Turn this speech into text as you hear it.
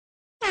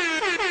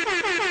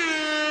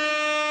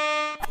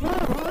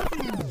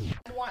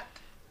want.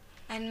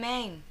 And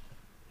Maine.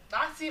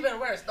 That's even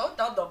worse. Don't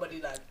tell nobody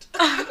that.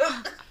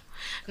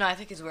 No, I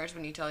think it's worse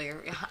when you tell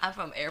I'm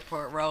from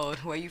Airport Road.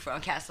 Where you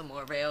from?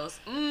 Castlemore Vales.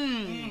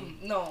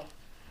 No.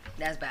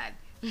 That's bad.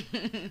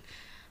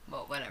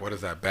 But whatever. What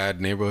is that?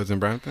 Bad neighborhoods in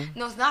Brampton?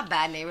 No, it's not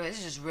bad neighborhoods.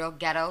 It's just real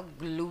ghetto,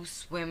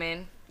 loose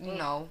women. You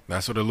know.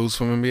 That's what the loose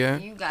women be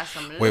at? You got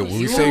some loose. Wait,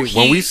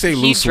 when we say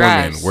loose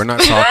women, we're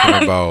not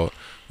talking about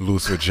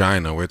loose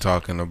vagina. We're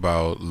talking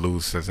about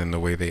loose as in the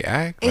way they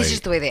act. It's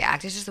just the way they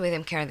act. It's just the way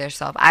they carry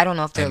themselves. I don't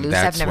know if they're loose.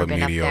 I've never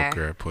been up there. That's what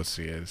mediocre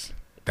pussy is.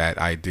 That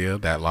idea,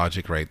 that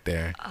logic right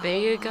there. There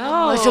you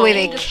go. It's the way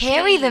they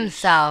carry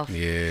themselves.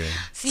 Yeah.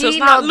 See,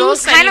 so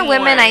those kind of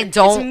women I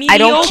don't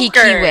kiki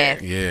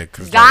with. Yeah,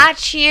 cause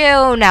got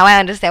you. Now I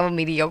understand what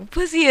mediocre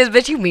pussy is,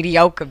 bitch. You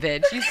mediocre,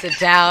 bitch. You sit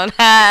down.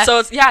 So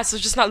it's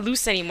just not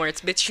loose anymore.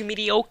 It's bitch, you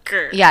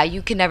mediocre. Yeah,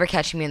 you can never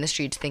catch me in the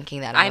streets thinking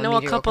that I know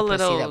a couple of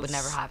those. That would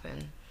never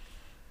happen.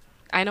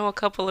 I know a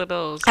couple of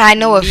those. I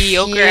know a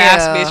mediocre few.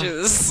 Ass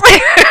bitches.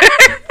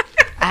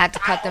 I had to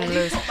cut them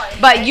loose.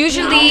 But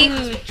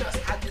usually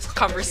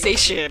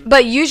conversation.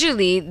 But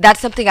usually that's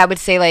something I would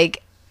say,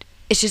 like,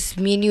 it's just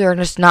me and you are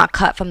just not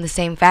cut from the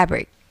same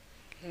fabric.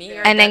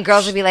 And then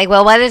girls would be like,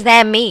 well, what does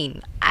that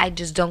mean? I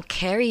just don't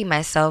carry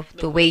myself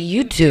the way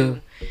you do.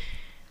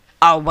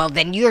 Oh, well,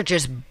 then you're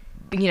just,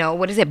 you know,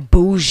 what is it,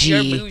 bougie?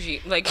 You're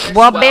bougie. Like,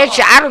 well,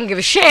 bitch, I don't give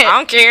a shit. I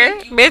don't care,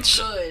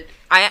 bitch.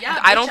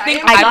 I don't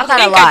think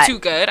I'm too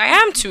good. I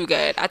am too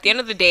good. At the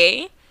end of the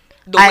day,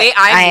 the way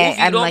I move,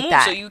 you don't like move,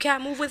 that. So you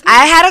can't move with me.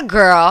 I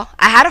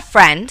had a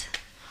friend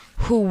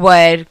who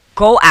would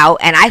go out,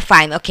 and I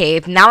find, okay,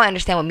 if now I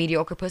understand what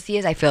mediocre pussy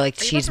is, I feel like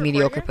she's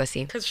mediocre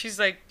pussy. Because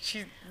look,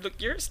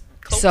 you're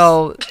close.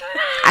 So,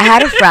 I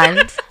had a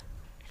friend,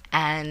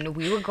 and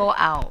we would go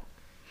out.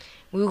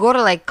 We would go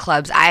to, like,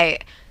 clubs.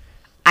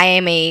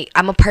 I'm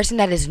a person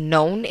that is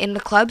known in the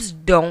clubs.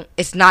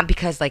 It's not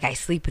because, like, I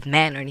sleep with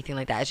men or anything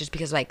like that. It's just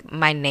because, like,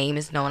 my name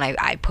is known.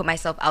 I put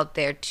myself out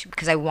there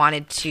because I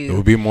wanted to. It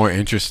would be more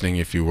interesting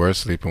if you were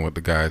sleeping with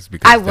the guys.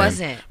 Because I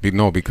wasn't.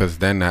 Because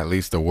then at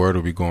least the word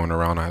will be going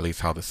around at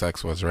least how the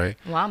sex was, right?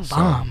 Well, I'm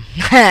bomb.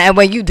 And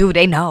when you do,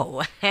 they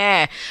know.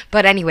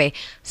 But anyway,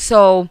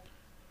 so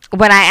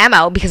when I am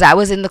out, because I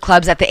was in the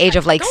clubs at the age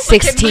of, like,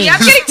 16. I'm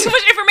getting too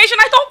much information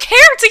I don't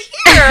care to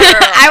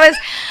hear.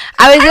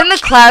 I was in the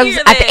clubs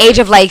at the age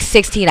of, like,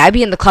 16. I'd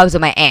be in the clubs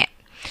with my aunt.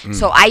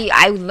 So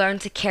I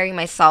learned to carry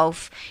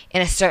myself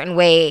in a certain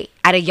way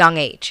at a young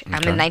age. Okay.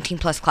 I'm in 19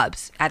 plus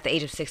clubs at the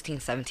age of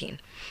 16, 17.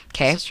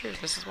 Okay. This is true.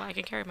 This is why I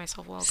can carry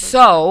myself well.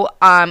 So,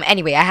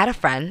 anyway, I had a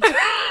friend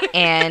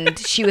and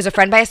she was a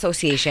friend by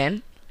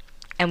association.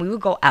 And we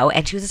would go out,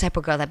 and she was the type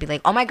of girl that'd be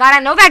like, oh my God,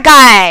 I know that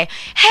guy.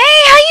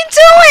 Hey, how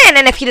you doing?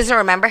 And if he doesn't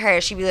remember her,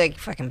 she'd be like,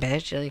 fucking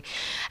bitch.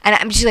 And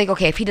I'm just like,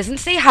 okay, if he doesn't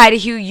say hi to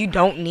you, you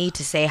don't need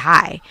to say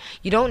hi.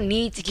 You don't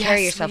need to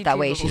carry yourself that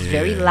way. She's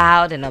very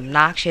loud and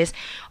obnoxious.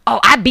 Oh,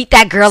 I beat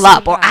that girl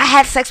up. Or I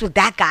had sex with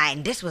that guy,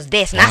 and this was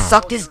this, and I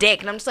sucked his dick.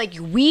 And I'm just like,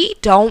 we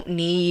don't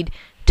need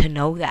to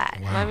know that.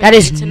 Wow. That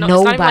is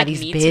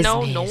nobody's business.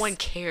 No one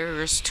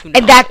cares to know.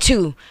 And that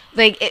too.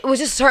 Like, it was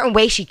a certain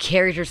way she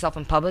carried herself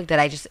in public that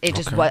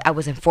I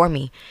wasn't for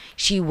me.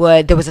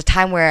 There was a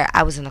time where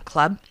I was in a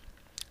club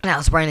and I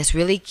was wearing this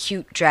really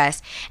cute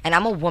dress, and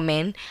I'm a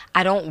woman.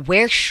 I don't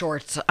wear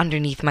shorts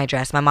underneath my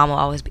dress. My mom will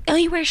always be, oh,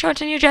 you wear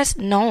shorts on your dress?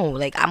 No,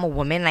 like, I'm a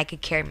woman and I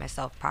could carry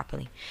myself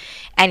properly.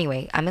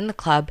 Anyway, I'm in the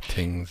club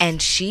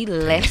and she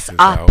lifts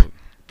up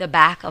the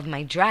back of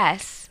my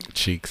dress.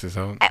 Cheeks is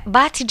out.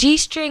 Bati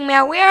G-string,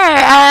 man, wear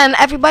it. And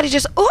everybody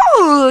just,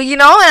 ooh, you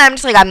know? And I'm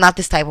just like, I'm not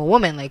this type of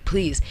woman. Like,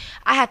 please.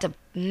 I had to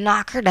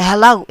knock her the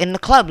hell out in the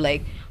club.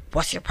 Like,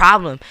 what's your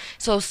problem?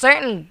 So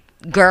certain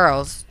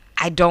girls,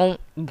 I don't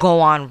go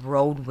on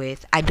road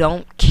with. I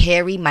don't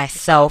carry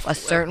myself a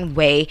certain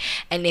way.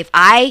 And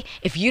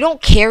if you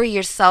don't carry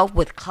yourself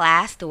with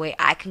class the way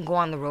I can go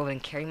on the road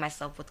and carry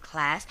myself with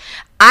class,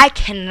 I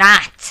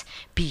cannot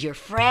be your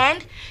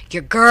friend,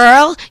 your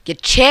girl, your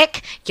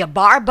chick, your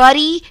bar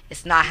buddy.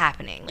 It's not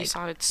happening. Like, you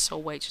sounded so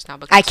white just now.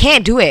 I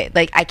can't do it.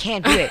 Like, I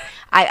can't do it.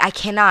 I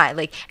cannot.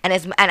 Like, and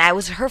I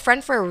was her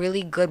friend for a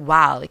really good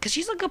while. Like, cause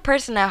she's a good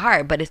person at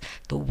heart, but it's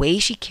the way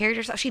she carried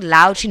herself. She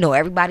loud. She know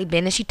everybody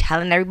business. She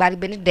telling everybody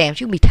business. Damn,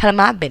 she be telling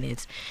my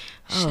business.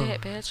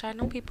 Shit, bitch. I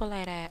know people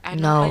like that. I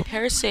know one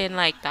person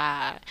like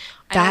that.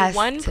 I know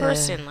one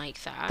person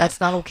like that. That's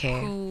not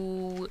okay.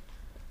 Who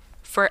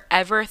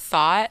forever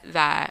thought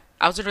that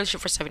I was in a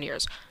relationship for 7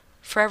 years.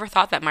 Forever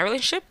thought that my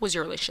relationship was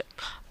your relationship.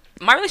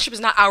 My relationship is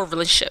not our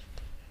relationship.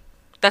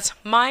 That's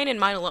mine and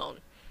mine alone.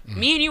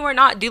 Me and you are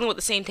not dealing with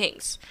the same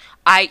things.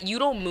 You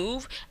don't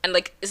move, and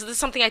like, is this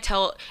something I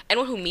tell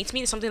anyone who meets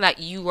me? It's something that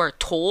you are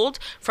told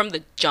from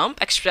the jump,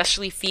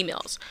 especially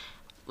females.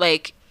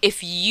 Like,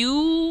 if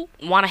you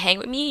want to hang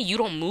with me, you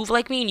don't move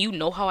like me, and you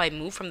know how I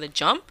move from the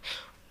jump,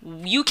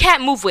 you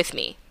can't move with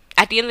me.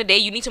 At the end of the day,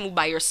 you need to move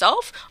by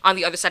yourself. On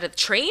the other side of the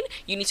train,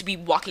 you need to be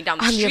walking down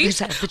the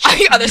street. On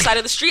the other side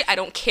of the street, I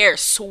don't care.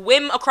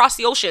 Swim across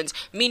the oceans.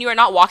 Me and you are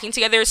not walking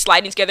together,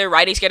 sliding together,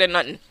 riding together,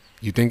 nothing.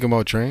 You think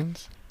about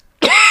trains?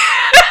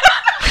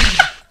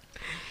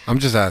 I'm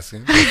just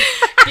asking.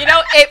 You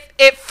know,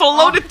 it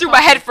floated through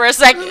my head for a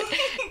second.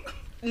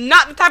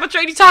 Not the type of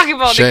train you talking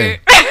about, Shay,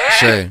 nigga.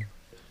 Shay,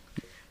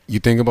 you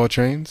think about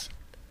trains?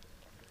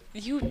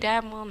 You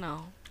damn well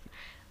know.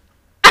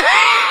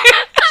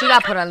 She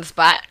got put on the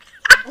spot.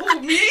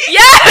 Who, me? I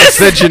Yes!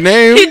 said your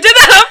name. He did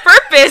that on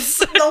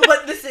purpose. No,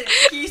 but listen,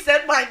 he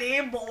said my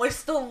name, but we're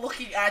still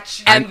looking at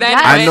you. And then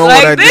I went know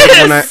like what I this.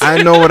 did when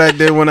I know what I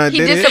did when I He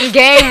did did it. some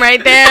game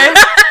right there.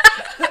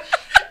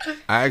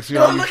 I asked you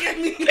how Don't you, look at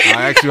me.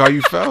 I asked you how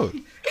you felt.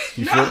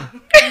 You feel?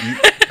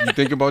 You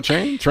think about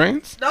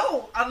trains?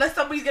 No, unless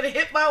somebody's gonna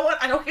hit by one,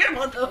 I don't care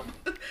about them.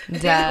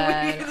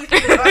 Dad.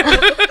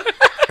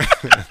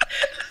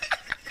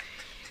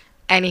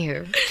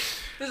 Anywho.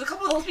 There's a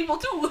couple of those people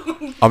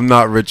too. I'm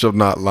not rich. I'm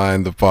not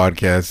lying. The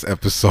podcast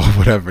episode,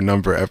 whatever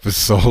number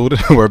episode,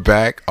 we're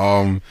back.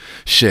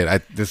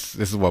 Shit. This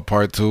is what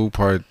part 2.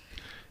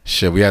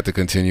 Shit. We had to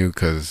continue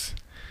because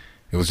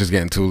it was just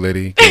getting too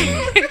litty.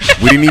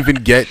 We didn't even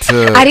get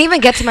to. I didn't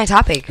even get to my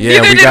topic. Yeah,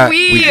 Neither we did got.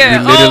 we. We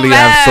Oh, literally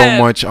have so man.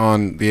 much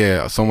on.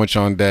 Yeah, so much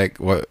on deck.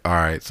 What? All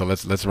right. So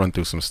let's run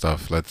through some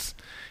stuff.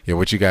 Yeah,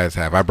 what you guys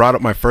have? I brought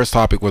up my first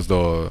topic was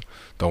the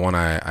one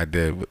I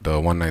did, the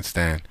one night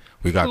stand.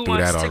 We got Who through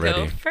that wants to go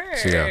already.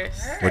 first? So yeah,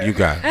 what do you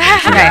got?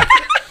 What you Okay. got?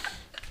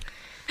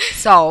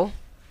 So,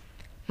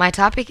 my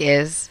topic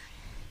is.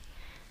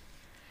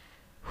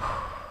 Ooh,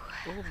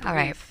 All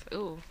right.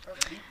 Ooh.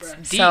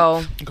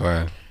 So, Go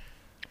ahead.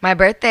 my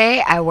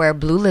birthday, I wear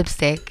blue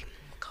lipstick,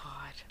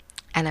 God.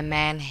 and a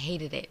man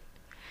hated it.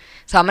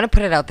 So, I'm going to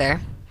put it out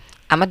there.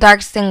 I'm a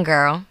dark skinned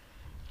girl.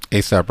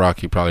 ASAP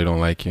Rocky probably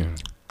don't like you.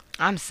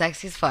 I'm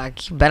sexy as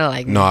fuck. You better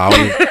like me. No,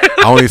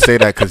 I only say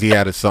that because he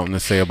had something to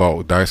say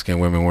about dark skinned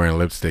women wearing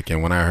lipstick,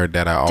 and when I heard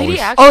that, I Did always. he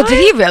actually? Oh, did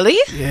he really?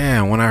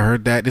 Yeah, when I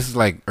heard that, this is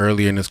like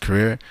earlier in his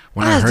career.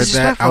 When Oh, I that's heard that,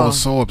 I disrespectful.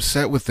 was so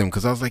upset with him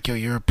because I was like, yo,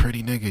 you're a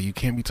pretty nigga. You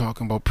can't be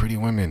talking about pretty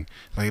women.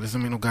 Like, it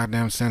doesn't make no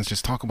goddamn sense.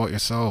 Just talk about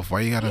yourself.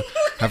 Why you gotta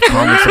have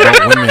comments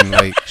about women?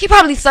 Like, He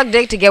probably sucked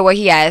dick to get what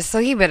he has, so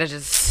he better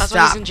just That's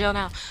why he's stop. in jail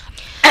now.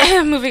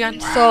 Moving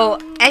on. So,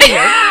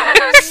 anyway,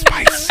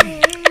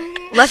 spicy.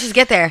 let's just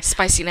get there.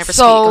 Spicy never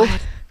So- speak.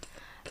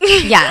 Go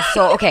ahead. Yeah,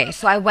 so, okay.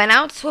 So, I went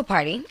out to a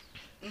party,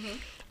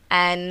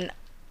 and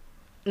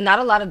not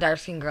a lot of dark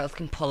skinned girls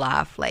can pull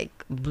off, like,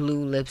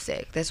 blue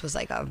lipstick. This was,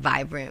 like, a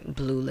vibrant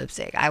blue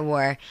lipstick. I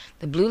wore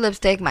the blue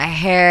lipstick. My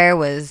hair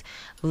was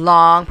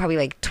long, probably,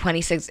 like,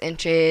 26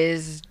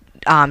 inches,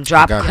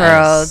 drop got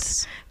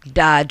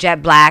curled,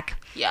 jet black.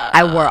 Yeah.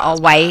 I wore all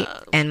white,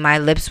 and my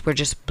lips were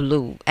just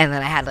blue. And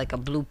then I had, like, a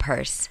blue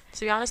purse.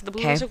 To be honest, the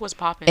blue 'Kay. lipstick was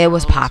popping. It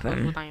was popping.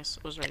 It was nice.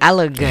 It was really I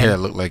look good. Yeah, it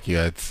looked like you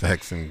had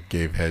sex and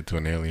gave head to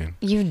an alien.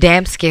 You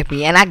damn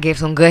Skippy. And I gave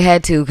some good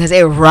head too because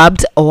it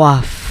rubbed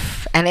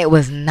off and it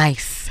was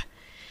nice.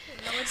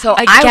 So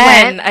I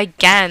went.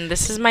 Again,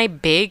 this is my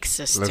big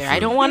sister. Listen. I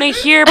don't want to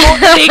hear about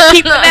the big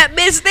people in that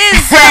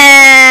business.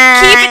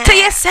 Keep it to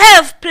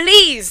yourself,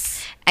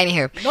 please.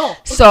 Anywho, No.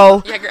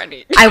 so Yeah,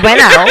 Granny. I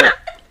went out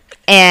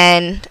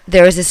and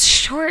there was this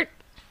short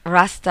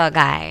Rasta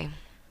guy.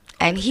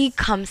 And he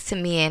comes to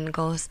me and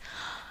goes,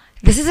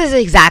 this is his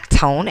exact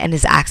tone and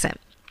his accent.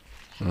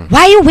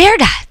 Why you wear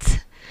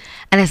that?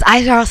 And his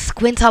eyes are all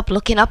squint up,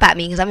 looking up at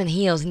me because I'm in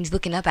heels and he's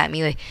looking up at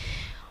me like,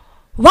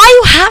 why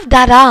you have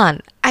that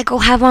on? I go,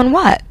 have on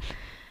what?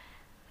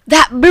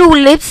 That blue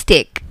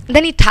lipstick.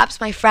 Then he taps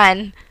my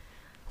friend.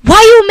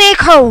 Why you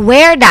make her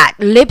wear that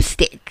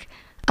lipstick?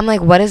 I'm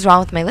like, what is wrong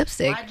with my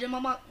lipstick? Why'd your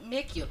mama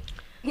make you?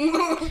 The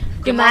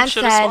Your man mom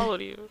should have said,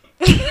 swallowed you.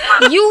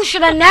 you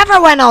should have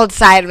never went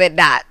outside with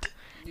that.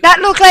 That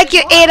looked like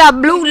you ate a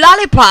blue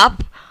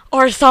lollipop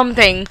or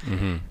something.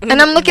 And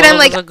I'm looking at him Well,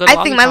 like, it was a good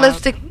I think my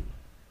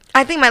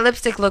lollipop.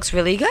 lipstick looks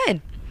really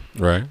good.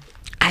 Right?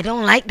 I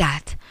don't like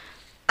that.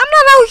 I'm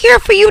not out here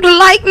for you to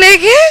like,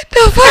 nigga.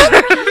 The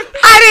fuck?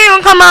 I didn't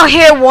even come out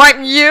here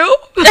wanting you.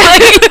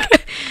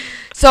 Like,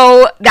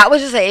 so that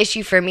was just an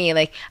issue for me.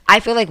 Like, I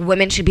feel like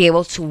women should be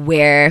able to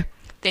wear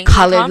Things with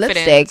colored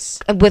confidence.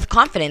 lipstick with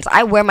confidence.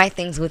 I wear my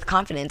things with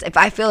confidence. If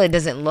I feel it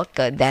doesn't look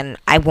good, then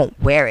I won't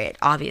wear it,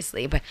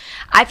 obviously. But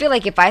I feel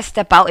like if I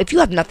step out, if you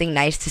have nothing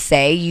nice to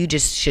say, you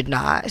just should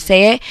not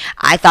say it.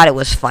 I thought it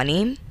was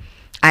funny.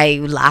 I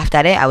laughed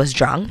at it. I was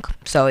drunk,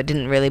 so it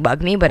didn't really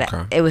bug me, but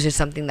Okay. it was just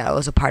something that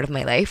was a part of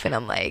my life, and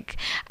I'm like,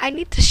 I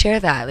need to share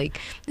that. Like,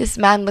 this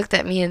man looked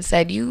at me and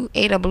said, you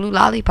ate a blue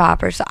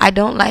lollipop, or so I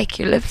don't like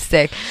your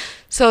lipstick.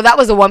 So that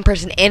was the one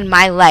person in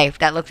my life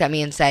that looked at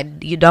me and said,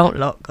 you don't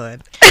look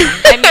good.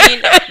 I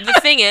mean, the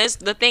thing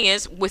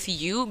is, with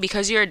you,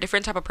 because you're a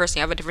different type of person,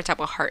 you have a different type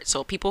of heart.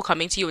 So people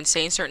coming to you and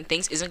saying certain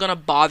things isn't gonna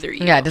bother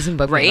you. Yeah, it doesn't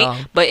bug me right? at all.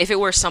 But if it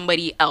were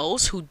somebody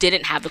else who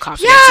didn't have the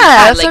confidence, Yeah, you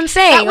had, that's what I'm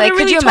saying. that Like,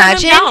 would've could you really toned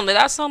them imagine? down. Like,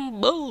 that's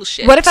some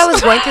bullshit. What if I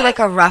was going through like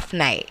a rough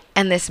night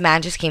and this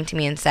man just came to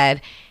me and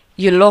said,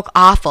 you look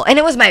awful. And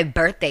it was my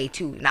birthday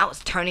too. And I was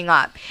turning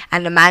up.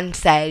 And the man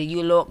said,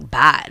 you look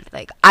bad.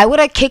 Like, I would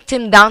have kicked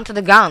him down to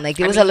the ground. Like,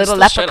 there was a mean, you little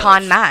still should've.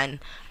 leprechaun man.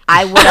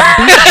 I would have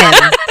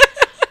beat him.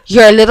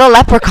 You're a little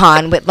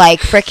leprechaun with like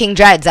freaking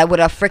dreads. I would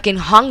have freaking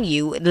hung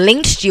you,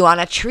 lynched you on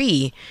a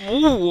tree.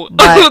 Ooh.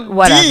 But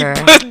whatever.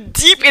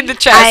 Deep in the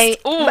chest.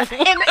 Ooh. But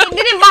it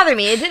didn't bother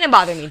me. It didn't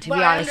bother me, to But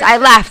be I honest. I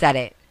understand. laughed at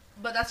it.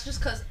 But that's just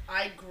because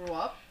I grew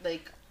up,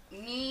 like,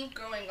 me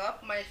growing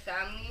up, my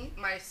family,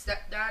 my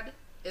stepdad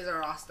is a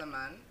Rasta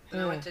man.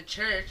 And I went to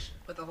church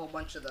with a whole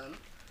bunch of them.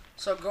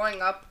 So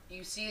growing up,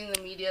 you see in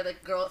the media that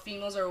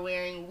females are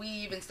wearing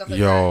weave and stuff like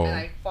Yo. that, and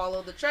I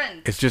follow the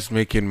trend. It's just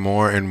making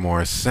more and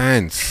more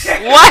sense.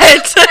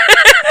 What?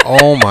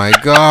 Oh my Oh,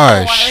 I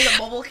gosh. like a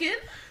bubble kid?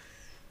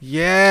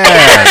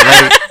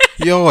 Yeah. Like,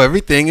 yo,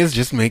 everything is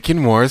just making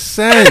more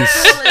sense.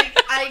 So, like,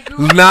 I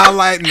grew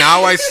up.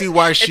 Now I see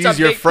why she's a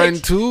your big friend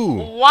picture. too.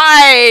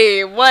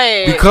 Why?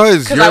 Why?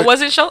 Because I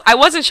wasn't I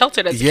wasn't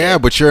sheltered as a Yeah,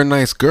 kid. but you're a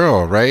nice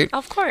girl, right?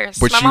 Of course.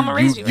 But My mama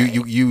raised you,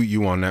 right?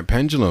 you on that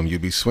pendulum. You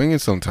be swinging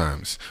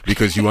sometimes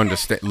because you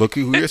understand. Look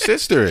at who your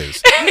sister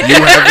is. You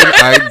have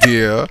an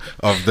idea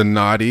of the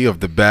naughty, of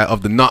the bad,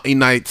 of the naughty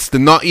nights, the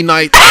naughty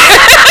nights.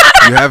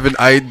 You have an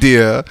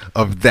idea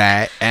of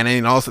that, and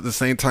then also at the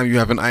same time you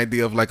have an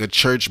idea of like a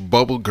church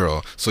bubble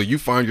girl. So you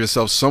find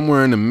yourself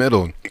somewhere in the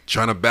middle,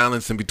 trying to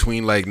balance in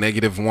between like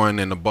 -1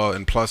 and above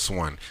and +1.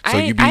 So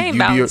I ain't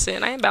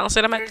balancing. I ain't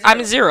balancing. I'm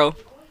a 0.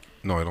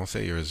 No, I don't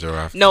say you're a 0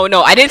 after. No,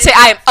 I didn't say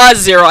I am a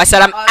 0. I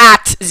said I'm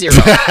at 0.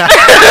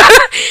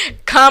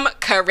 Come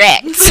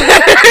correct.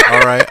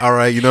 All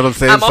right. You know what I'm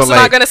saying? I'm also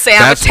not gonna say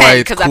I'm a that's 10, why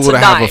it's 'cause cool that's a to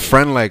have a 9.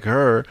 friend like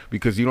her,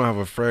 because you don't have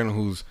a friend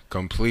who's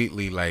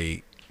completely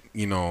like,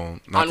 you know,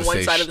 not On to one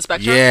say side of the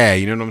spectrum? Yeah,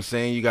 you know what I'm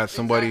saying? You got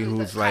somebody Exactly,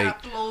 who's that kinda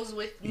like, flows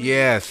with me,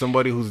 yeah,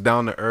 somebody who's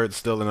down to earth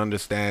still and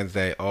understands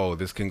that, oh,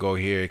 this can go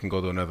here, it can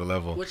go to another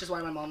level. Which is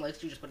why my mom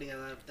likes you, just putting it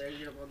out there.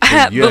 You know,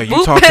 Yeah,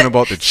 you talking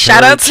about the church.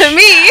 Shout out to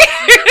me.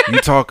 You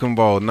talking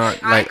about not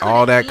I like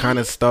all that couldn't kind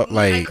of weave. stuff, I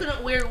like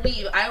couldn't wear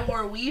weave. I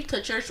wore weave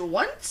to church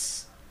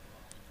once.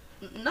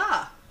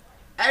 Nah,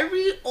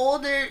 every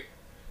older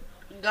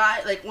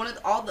guy, like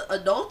all the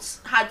adults,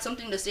 had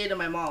something to say to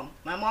my mom.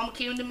 My mom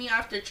came to me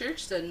after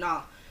church, said,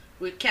 "Nah,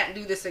 we can't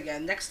do this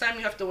again. Next time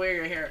you have to wear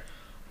your hair.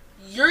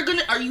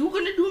 Are you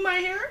gonna do my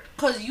hair?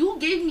 Cause you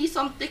gave me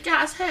some thick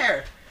ass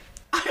hair.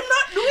 I'm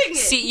not doing it."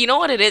 See, you know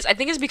what it is? I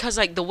think it's because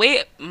like the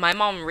way my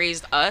mom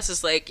raised us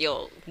is like,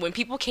 yo, when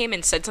people came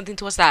and said something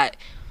to us that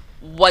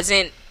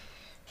wasn't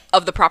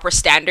of the proper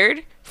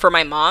standard for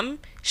my mom,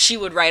 she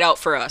would write out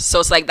for us. So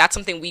it's like that's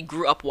something we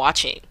grew up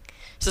watching.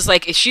 So it's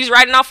like if she's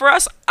writing out for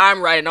us,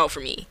 I'm writing out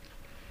for me.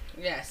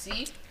 Yeah,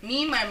 see?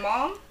 Me, my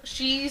mom,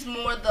 she's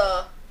more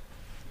the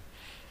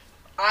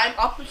I'm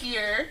up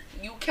here,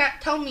 you can't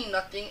tell me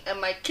nothing,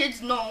 and my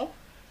kids know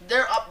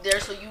they're up there,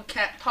 so you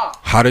can't talk.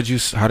 how did you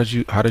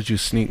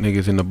sneak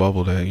niggas in the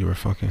bubble that you were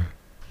fucking?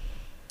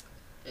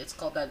 It's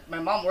called that. My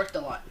mom worked a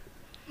lot.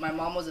 My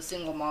mom was a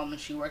single mom and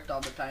she worked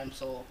all the time,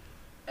 so.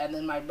 And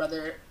then my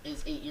brother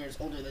is 8 years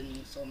older than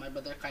me, so my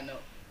brother kind of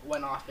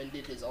went off and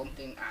did his own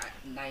thing at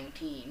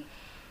 19.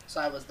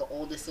 So I was the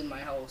oldest in my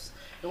house.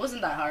 It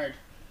wasn't that hard.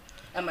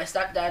 And my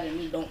stepdad and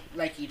me don't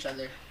like each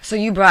other. So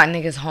you brought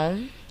niggas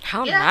home?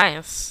 How Yeah.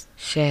 nice.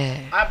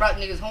 Shit. I brought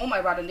niggas home.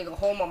 I brought a nigga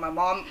home on my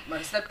mom, my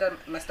stepdad,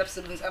 my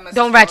step-siblings, and my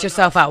Don't sister rat was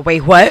yourself home. out.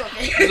 Wait, what?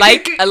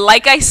 Okay.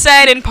 Like I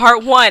said in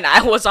part 1,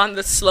 I was on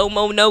the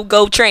slow-mo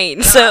no-go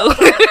train. So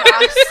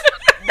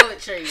Bullet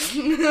train.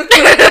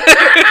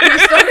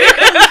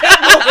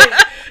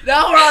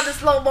 Now we're on the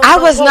slow mo. I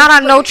was not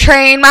on no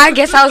train. I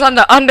guess I was on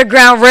the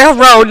Underground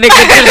Railroad, nigga,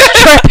 just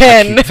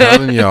tripping. I'm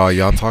telling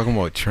y'all talking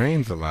about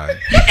trains a lot.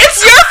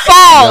 it's your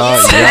fault.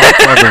 Y'all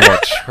talking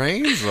about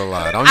trains a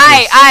lot.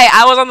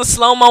 I was on the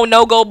slow-mo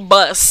no-go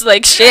bus.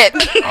 Like shit.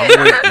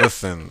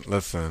 Listen.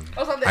 was on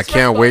the I express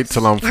can't wait bus.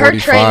 till I'm Her train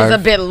is 45. a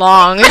bit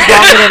long. It's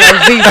longer than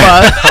a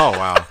V-bus. Oh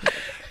wow.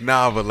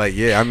 Nah, but like,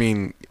 yeah, I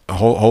mean,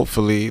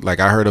 hopefully, like,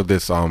 I heard of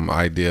this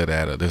idea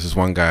that there's this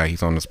one guy,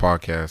 he's on this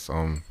podcast,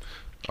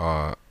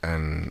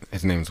 and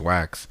his name's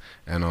Wax,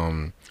 and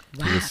he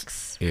was-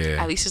 Wax.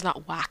 yeah, At least it's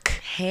not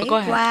whack. Hey, But go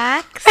ahead.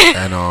 Wax.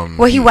 and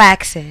What he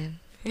waxing?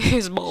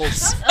 His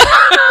balls.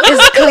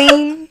 It's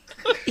clean.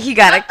 He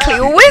got a clean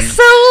he whistle.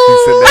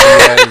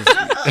 said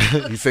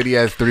that he said he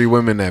has 3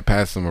 women that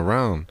pass him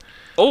around.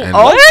 Oh, And-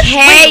 what?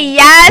 Okay,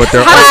 yes. But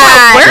they're, How does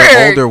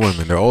that they're work? older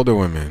women. They're older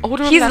women.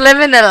 Older He's women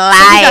living the that-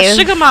 So he got life.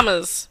 sugar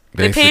mamas.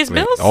 They pay his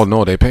Basically. bills? Oh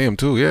no, they pay him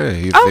too.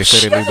 Yeah, Oh, they say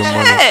shit. they leave the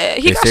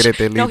money. He They got say sh- that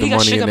they leave no, the he got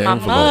money in sugar the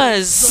envelope.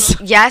 mamas.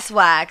 Yes,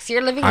 Wax.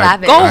 You're living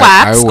lavish. Go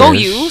Wax. Go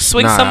wish. you.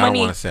 Swing Nah, some I don't money.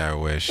 want to say I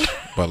wish,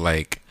 but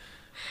like,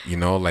 you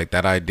know, like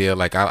that idea.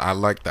 Like I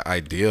like the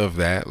idea of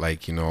that.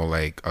 Like, you know,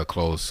 like a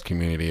close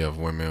community of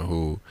women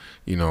who,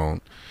 you know,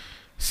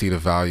 see the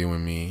value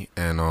in me,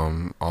 and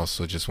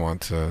also just want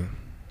to,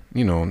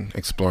 you know,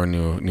 explore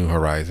new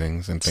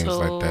horizons and things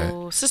like that.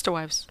 So, sister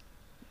wives.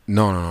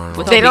 No.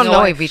 Without They being don't a know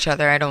wife. of each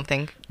other, I don't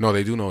think. No,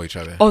 they do know each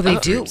other. Oh, they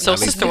do? So At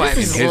least sister in wives.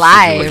 his This is live.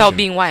 situation. Without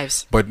being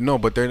wives. But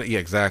they're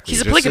exactly.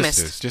 He's a They're polygamist.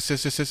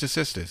 Sisters. Just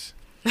sisters.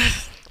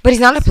 But he's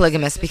not a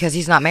polygamist because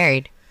he's not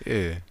married. Yeah.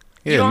 You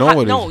Yeah. don't No, ha-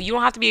 it no, is. you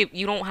don't have to be.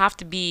 You don't have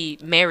to be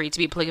married to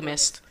be a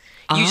polygamist.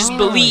 You just Oh.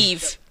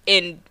 believe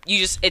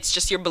it's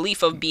just your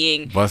belief of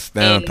being Bust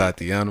down, in-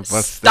 Tatiana.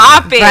 Bust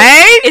Stop down. it.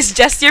 Right? It's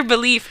just your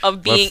belief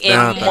of being Bust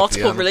down, in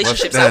multiple Tatiana.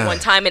 relationships Bust at down. one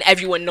time and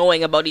everyone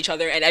knowing about each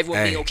other and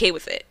everyone being Hey. okay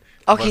with it.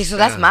 Okay, Bust so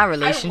that's down. my I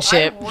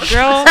relationship. worked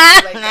Girl.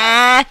 like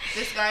that.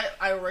 This guy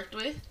I worked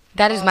with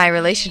That is my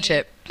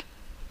relationship.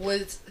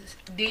 was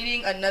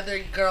dating another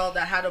girl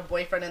that had a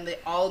boyfriend, and they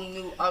all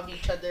knew of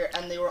each other,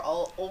 and they were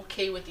all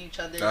okay with each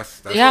other.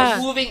 That's- they Yeah.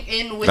 were moving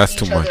in with That's each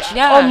too other. much.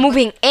 Yeah. Oh,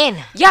 moving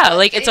in. Yeah, But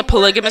like it's they a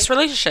polygamous were,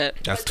 like- relationship.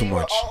 That's But too they were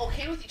much. all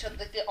okay with each other.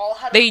 Like they all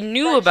had. They a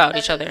knew friendship, about and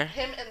each then other.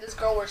 Him and this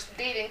girl were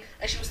dating,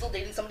 and she was still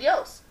dating somebody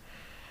else.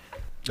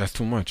 That's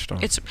too much, though.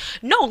 It's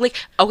no, like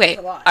okay, It's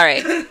a lot. all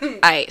right, all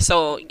right.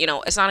 So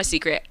it's not a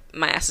secret.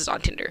 My ass is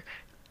on Tinder,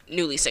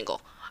 newly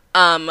single.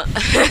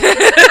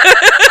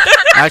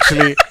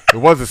 Actually, it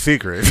was a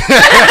secret. Some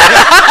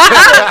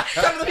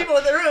of the people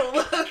in the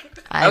room.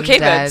 I'm Okay,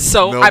 dead. then.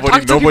 So I'm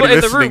talking to people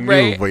in the room,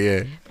 right? but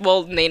yeah.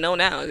 Well, they know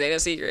now. They know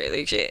secret,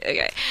 like shit.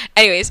 Okay.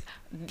 Anyways,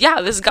 yeah,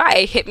 this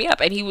guy hit me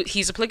up, and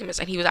he's a polygamist,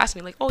 and he was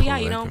asking me like, oh yeah,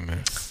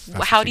 Polygamous.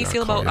 That's how what do you gotta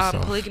feel call about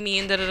yourself. polygamy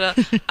and da da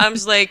da. I'm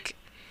just like,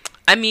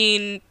 I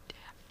mean,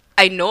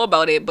 I know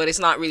about it, but it's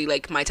not really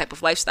like my type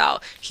of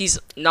lifestyle. He's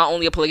not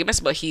only a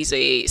polygamist, but he's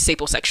a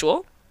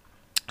sapiosexual.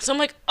 So I'm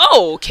like,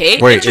 oh, okay,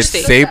 Wait, it's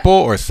interesting. Sapo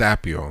or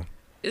Sapio?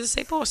 Is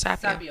it sapo or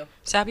sapio? Sapio.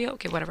 Sapio?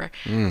 Okay, whatever.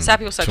 Mm.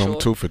 Sapiosexual.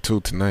 2 for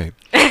 2 tonight.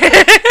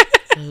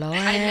 Lord.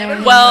 I never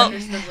really Well-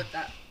 understood what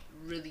that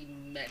really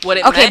meant. What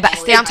it Okay, meant- but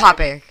stay on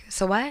topic.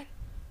 So what?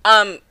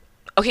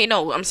 Okay,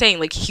 no, I'm saying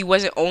like he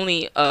wasn't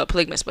only a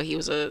polygamist, but he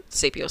was a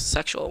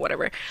sapiosexual,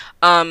 whatever.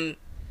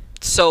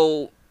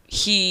 So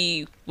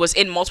he was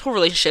in multiple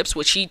relationships,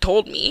 which he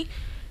told me.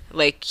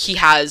 Like he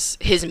has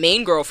his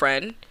main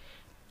girlfriend,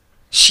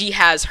 she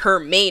has her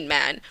main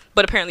man,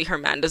 but apparently her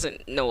man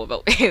doesn't know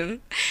about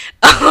him.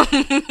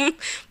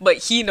 But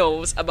he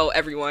knows about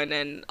everyone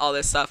and all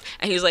this stuff.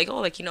 And he was like, oh,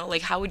 like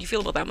like how would you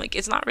feel about that? I'm like,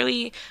 it's not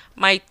really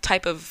my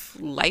type of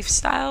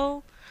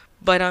lifestyle,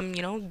 but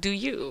do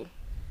you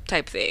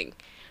type thing.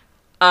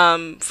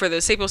 For the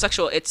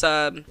sapiosexual, it's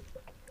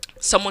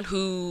someone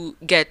who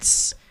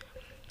gets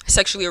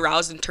sexually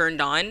aroused and turned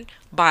on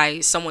by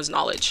someone's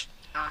knowledge.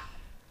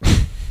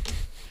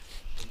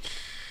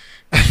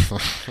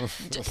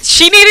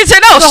 She needed to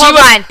know. So hold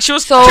on. She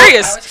was So,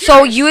 curious.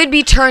 so you would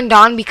be turned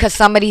on because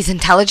somebody's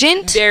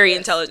intelligent? Very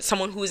intelligent.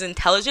 Someone who is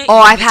intelligent. Oh, you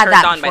would I've be had turned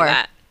that on by before.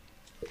 that.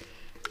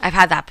 I've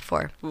had that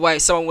before. Why?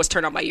 Someone was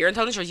turned on by your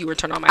intelligence, or you were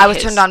turned on by I was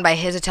his? turned on by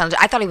his intelligence.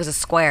 I thought he was a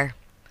square.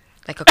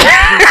 Like a complete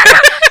square.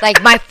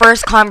 Like my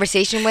first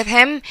conversation with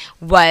him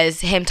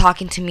was him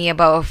talking to me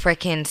about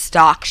freaking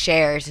stock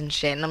shares and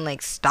shit. And I'm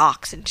like,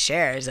 stocks and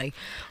shares? Like,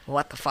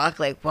 what the fuck?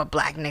 Like, what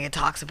black nigga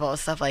talks about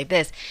stuff like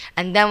this?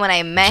 And then when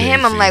I met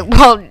him, I'm Jay-Z. like,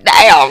 well,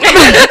 damn.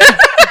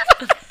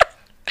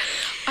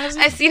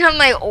 I seen him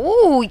like,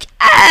 oh,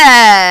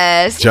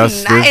 yes.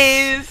 Justice.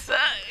 Nice.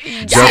 Justice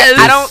Yes.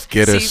 I don't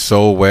get her see-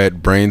 so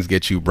wet. Brains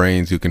get you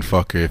brains. You can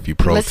fuck her if you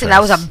protest. Listen,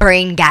 that was a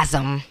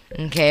brain-gasm.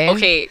 Okay?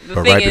 Okay, the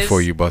But thing right is,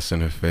 before you bust in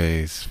her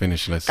face,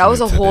 finish listening. That was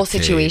a to whole the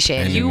tape, situation.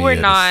 Enemy You were of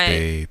the not-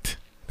 state.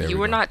 There you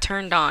we were go. not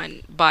turned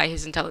on by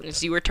his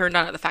intelligence. You were turned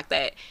on at the fact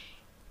that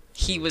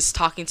he was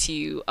talking to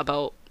you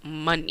about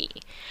money.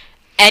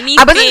 Anything.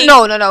 I wasn't.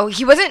 No.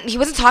 He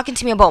wasn't talking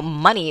to me about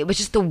money. It was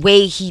just the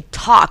way he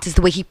talked. It's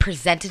the way he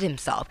presented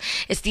himself.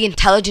 It's the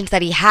intelligence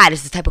that he had.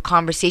 It's the type of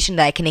conversation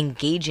that I can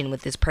engage in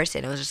with this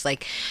person. It was just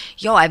like,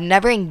 yo, I've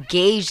never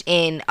engaged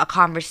in a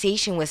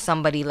conversation with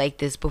somebody like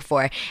this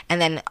before. And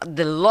then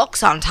the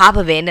looks on top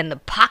of it, and then the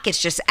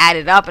pockets just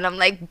added up, and I'm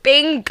like,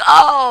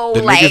 bingo.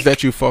 The Like, niggas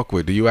that you fuck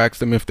with, do you ask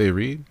them if they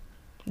read?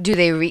 do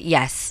they read?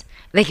 Yes.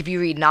 Like if you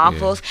read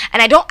novels,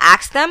 and I don't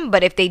ask them,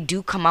 but if they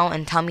do come out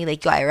and tell me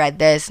like, yo, I read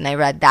this and I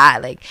read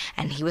that, like,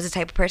 and he was the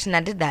type of person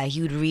that did that.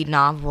 He would read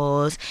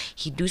novels,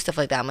 he'd do stuff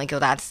like that. I'm like, yo,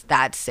 that's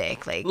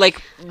sick. Like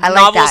I like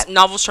novels, that.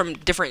 novels from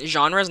different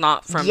genres,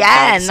 not from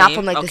Yeah, all the not same?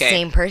 from like the Okay.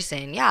 same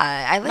person.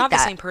 Yeah, I like Not that.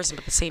 the same person,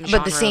 but the same genre.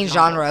 but the same of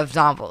genre novel. of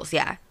novels.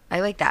 Yeah,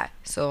 I like that.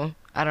 So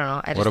I don't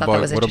know. I just What thought about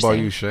that was what interesting.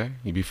 about you, Shay?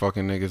 You be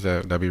fucking niggas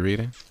that be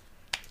reading?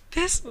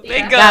 This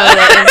Yeah. nigga. Gotta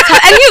let him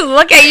and you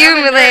look at you I'm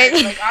and a be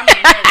nerd, like, I'm a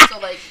nerd, so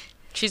like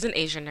She's an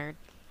Asian nerd.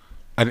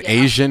 An Yeah.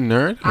 Asian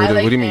nerd? I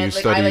like What do you mean you like,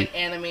 study? I like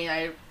anime.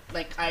 I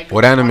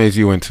What animes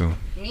you into?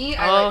 Me,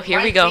 Oh, like, here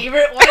my we go.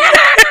 Favorite ones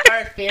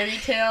are Fairy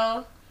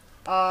Tale.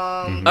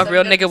 Mm-hmm. A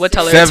real nigga would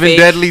tell her. Sins, Seven fake.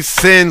 Deadly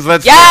Sins.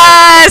 Let's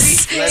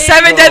Yes, Let's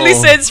Seven go. Deadly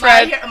Sins,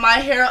 Fred. My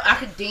Hero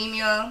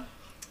Academia.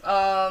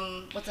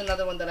 What's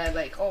another one that I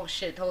like? Oh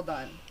shit, hold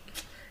on.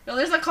 No,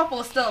 there's a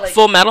couple still like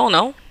Full Metal,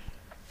 no.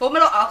 Full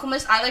Metal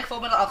Alchemist. I like Full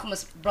Metal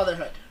Alchemist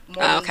Brotherhood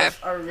more Ah, than okay.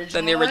 the original.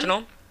 Than the one.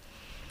 original.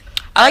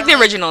 I like the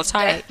original. It's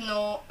Death tight.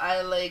 Note.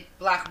 I like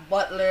Black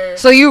Butler.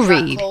 So you Black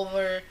read.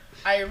 Clover.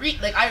 I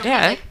read like I Yeah.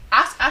 read, like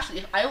ask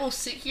Ashley. I will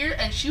sit here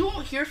and she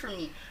won't hear from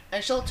me,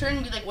 and she'll turn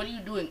and be like, "What are you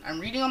doing?" I'm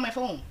reading on my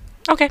phone.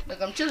 Okay.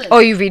 Like I'm chilling. Oh,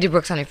 you read your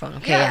books on your phone.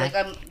 Okay, yeah. Like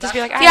I'm Just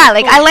be like, Yeah,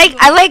 like I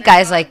like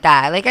guys that. like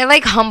that. Like I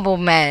like humble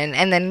men,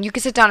 and then you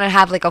can sit down and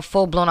have like a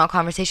full blown out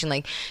conversation.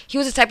 Like he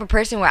was the type of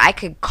person where I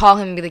could call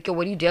him and be like, "Yo,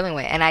 what are you dealing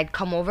with?" And I'd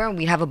come over and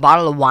we'd have a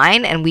bottle of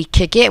wine and we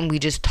kick it and we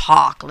just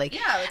talk. Like,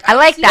 Yeah, like, I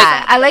like see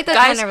that. something I like that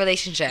Guys, kind of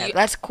relationship. you-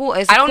 That's cool.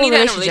 It's I a don't cool need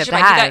that in a relationship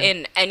relationship. to I need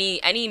have. that in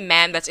any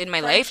man that's in my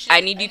life. Friendship, I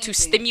need you to anything.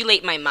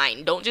 stimulate my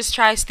mind. Don't just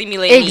try to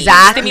stimulate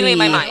Exactly. me. Stimulate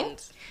my mind.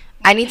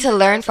 I need to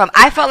learn from.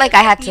 I felt like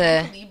I had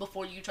to. leave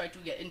before you tried to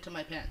get into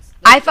my pants.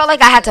 I felt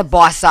like I had to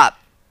boss up,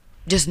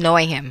 just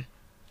knowing him,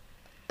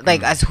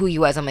 like as who he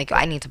was. I'm like, yo,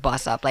 I need to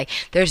boss up. Like,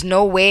 there's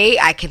no way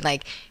I can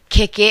like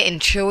kick it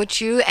and chill with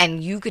you,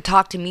 and you could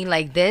talk to me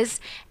like this,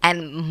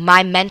 and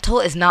my mental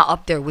is not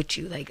up there with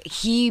you. Like,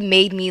 he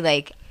made me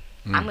like,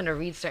 I'm gonna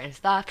read certain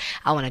stuff.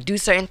 I want to do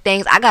certain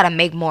things. I gotta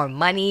make more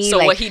money. So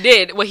like, what he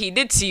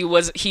did to you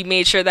was he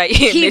made sure that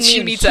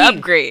you need to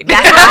upgrade.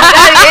 That's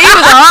what he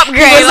was an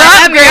upgrade. He was an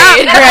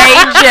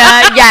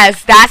upgrade.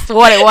 Yes, that's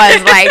what it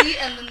was. Like, See,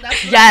 and then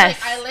that's what Yes.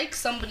 I like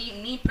somebody,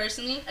 me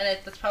personally, and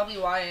that's probably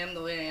why I am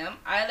the way I am.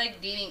 I like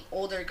dating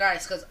older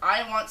guys because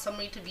I want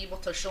somebody to be able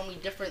to show me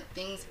different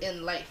things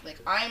in life. Like,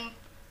 I'm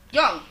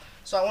young,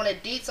 so I want to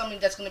date somebody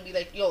that's going to be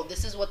like, yo,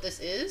 this is what this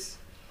is.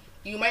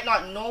 You might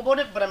not know about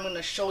it, but I'm going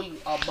to show you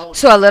about it.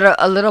 so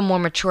a little more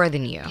mature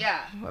than you. Yeah.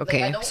 Like,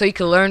 Okay, I don't- so you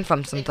can learn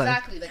from something.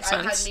 Exactly. Like,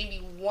 I've had Sense. maybe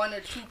one or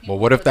two people. But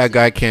what if who are that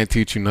guy can't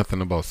teach you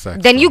nothing about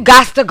sex? Then though? you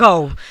got to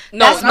go. No,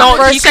 That's my no, he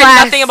first said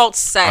class. nothing about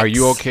sex. Are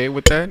you okay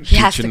with that? He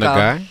has Teaching to the go.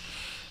 guy?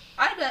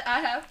 I bet I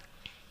have.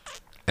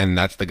 And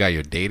that's the guy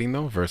you're dating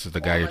though, versus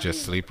the guy Well, you're I just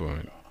mean- sleeping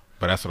with.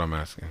 But that's what I'm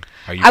asking.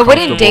 Are you I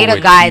wouldn't comfortable date a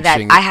with guy that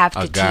teaching I have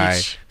a to guy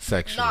teach.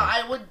 sexually? No,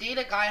 I would date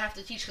a guy I have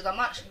to teach because I'm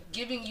not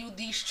giving you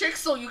these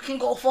tricks so you can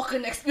go fuck a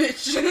next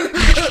bitch. I'm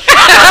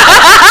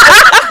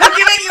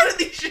giving you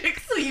these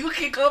tricks so you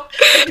can come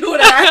and do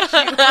what I ask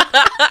you.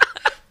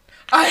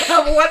 I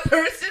have one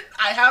person.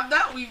 I have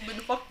that. We've been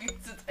fucking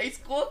since high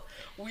school.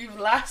 We've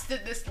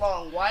lasted this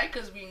long. Why?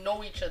 Because we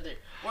know each other.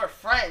 We're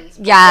friends.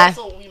 But Yeah.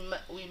 Also,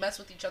 we mess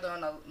with each other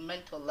on a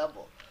mental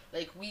level.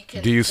 Like we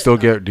can. Do you sit still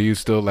down- get? Do you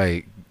still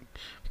like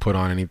put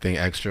on anything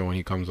extra when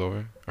he comes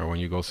over or when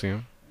you go see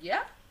him?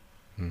 Yeah.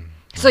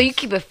 So you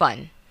keep it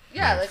fun.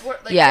 Yeah. Like we're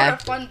Yeah. we're a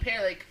fun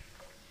pair. Like.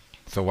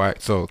 So why?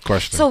 So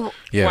question. So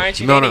yeah. Why aren't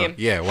you no, dating no. him?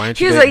 Yeah. Why aren't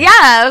he you? was like, dating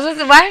yeah. him? I was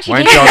like, why aren't you Why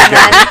aren't dating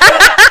y'all him?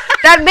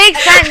 That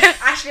makes sense.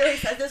 Ashley only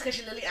said this because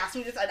she literally asked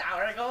me this an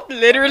hour ago.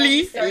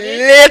 Literally, When we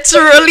literally,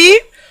 started.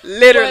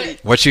 literally.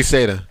 What'd she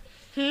say to?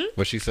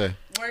 What'd she say?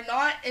 We're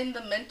not in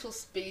the mental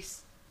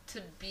space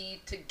to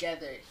be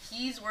together.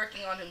 He's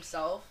working on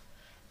himself,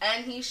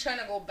 and he's trying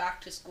to go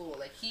back to school.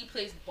 Like, he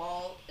plays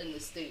ball in the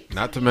States.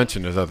 Not to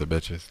mention there's other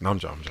bitches. No, I'm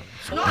joking.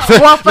 No,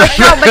 Well, for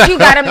sure, but you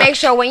gotta make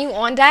sure when you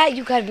on that,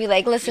 you gotta be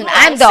like, listen, No,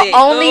 I'm the say,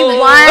 only oh.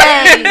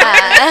 one.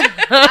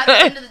 at the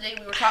end of the day,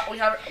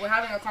 we're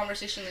having a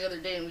conversation the other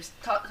day, and he's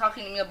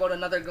talking to me about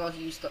another girl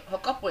he used to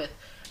hook up with.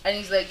 And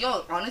he's like,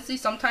 yo, honestly,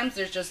 sometimes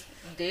there's just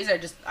days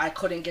I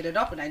couldn't get it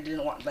up, and I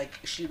didn't want, like,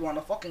 she'd want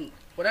to fucking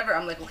whatever.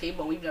 I'm like, okay,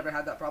 but we've never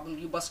had that problem.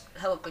 You bust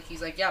hella quick.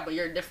 He's like, yeah, but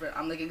you're different.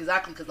 I'm like,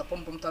 exactly, because the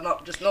pum pum turn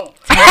up. Just know.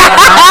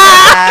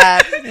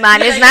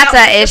 Man, it's not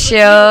an issue.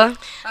 I'm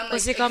like,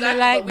 What's it called, exactly,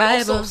 like but we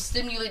also Bible?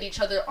 stimulate each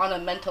other on a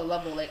mental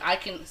level. Like, I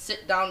can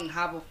sit down and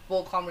have a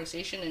full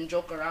conversation and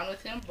joke around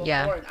with him before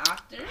Yeah. and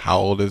after. How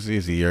old is he?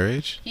 Is he your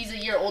age? He's a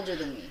year older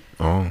than me.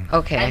 Oh. And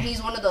Okay.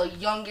 he's one of the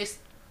youngest,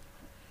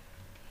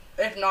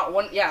 if not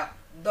one, yeah,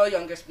 the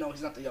youngest. No,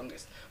 he's not the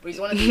youngest, but he's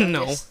one of the No.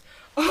 youngest.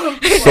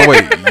 So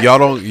wait, y'all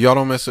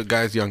don't mess with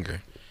guys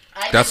younger.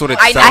 That's what it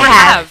I sounds never like.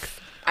 have.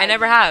 I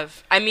never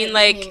have. I mean,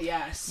 like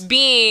yes.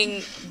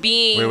 being.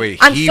 Wait.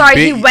 I'm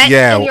sorry, he went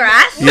yeah, in your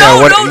ass? Yeah.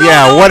 No, what? no, no,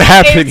 yeah. no. What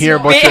happened It's here?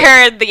 bit Your,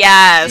 her in the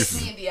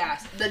ass. Me in the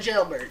ass, the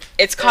jailbird.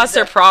 It's caused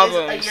her It's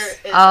problems.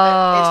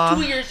 Oh.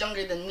 2 years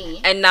younger than me,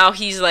 And now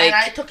he's and I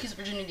like, took his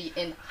virginity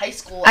in high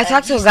school. I and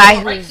talked to a he's guy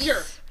still right who's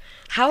here.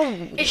 how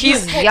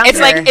he's. younger.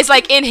 It's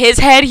like in his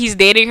head he's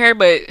dating her,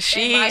 but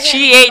In my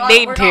she head, ain't we're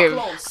dating not him.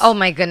 close. Oh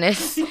my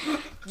goodness.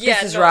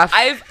 Yeah, is rough.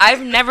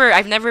 I've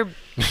never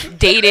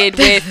dated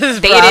This with is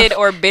dated rough.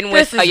 or been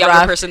This with a is younger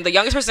rough. person. The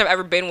youngest person I've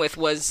ever been with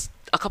was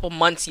a couple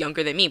months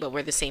younger than me, but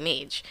we're the same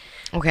age.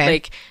 Okay.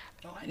 Like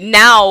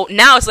now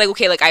it's like,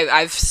 okay, like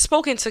I've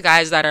spoken to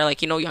guys that are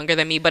like, you know, younger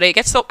than me, but I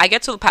get to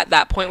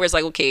that point where it's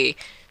like, okay,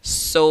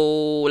 so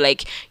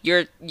like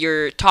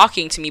you're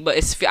talking to me, but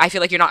I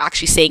feel like you're not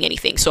actually saying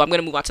anything, so I'm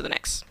gonna move on to the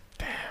next.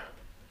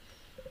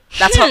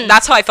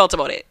 That's how I felt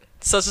about it.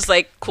 So it's just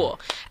like, cool.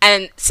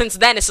 And since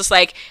then, it's just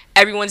like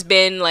everyone's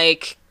been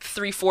like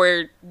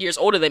 3-4 years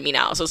older than me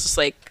now. So it's just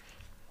like,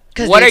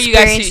 'Cause what the are you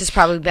guys? experience is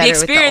probably better The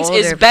with the experience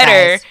is older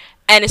better, guys.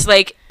 and it's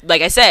like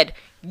I said,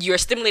 you're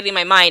stimulating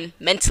my mind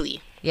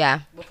mentally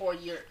Yeah. Before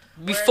you're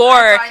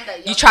before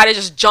you try to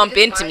just jump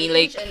niggas into my me,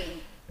 age like.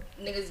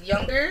 and niggas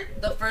younger,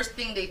 the first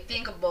thing they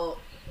think about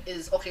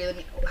is, okay,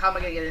 how am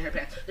I gonna get in her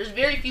pants?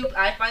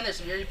 I find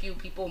there's very few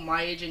people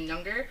my age and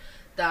younger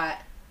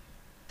that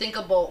think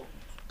about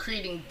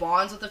creating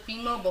bonds with a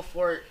female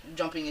before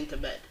jumping into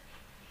bed.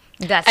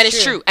 That's and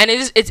it's true. And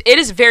it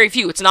is very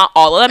few. It's not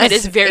all of them. It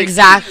is very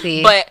exactly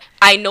few. But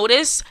I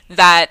notice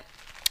that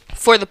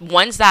for the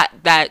ones that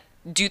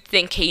do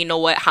think, hey, you know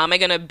what? How am I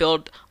gonna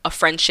build a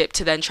friendship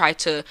to then try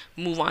to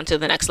move on to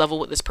the next level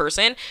with this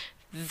person?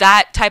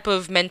 That type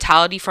of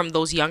mentality from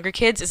those younger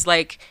kids is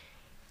like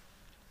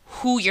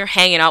who you're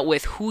hanging out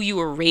with, who you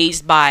were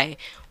raised by,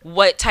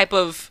 what type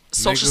of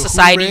social Nigga, who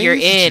society you're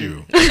raised in.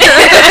 you?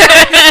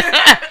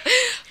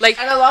 Like,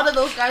 And a lot of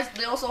those guys,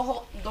 they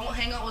also don't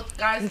hang out with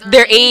guys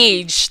their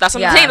age. That's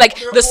what Yeah. I'm saying. Like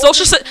They're the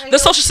social older, hang the out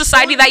social with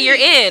society that you're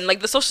 40s. in, like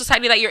the social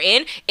society that you're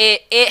in,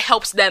 it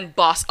helps them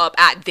boss up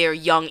at their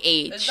young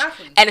age.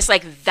 Exactly. And it's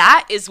like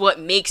that is what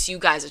makes you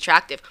guys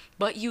attractive.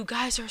 But you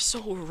guys are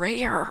so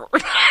rare.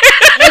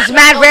 It's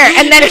mad rare.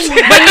 And then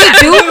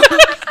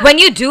when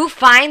you do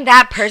find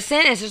that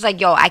person, it's just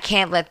like, yo, I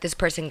can't let this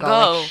person go.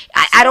 Go.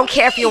 Like, I don't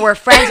care if you were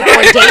friends or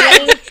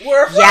dating.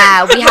 We're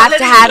Yeah, friends. we have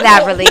to have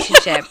that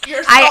relationship.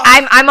 You're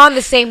I'm on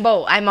the same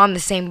boat. I'm on the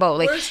same boat.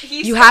 Like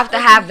He's you have to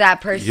soft. have that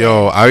person.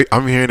 Yo,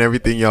 I'm hearing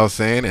everything y'all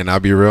saying, and I'll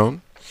be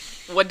real.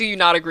 What do you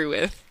not agree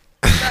with?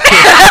 That's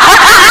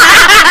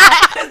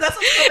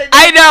what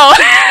I know.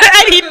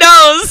 And he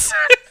knows.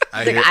 I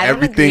Like, hear I don't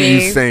everything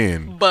agree, you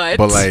saying, but-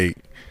 like,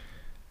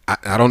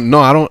 I don't know.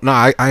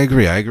 I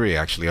agree.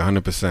 Actually,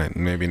 100%.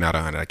 Maybe not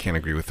 100. I can't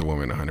agree with the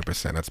woman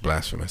 100%. That's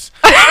blasphemous.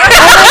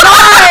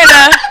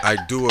 I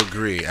do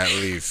agree, at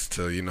least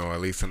to at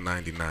least a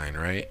 99,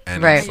 right?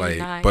 And Right. it's like,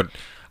 99. but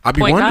I'd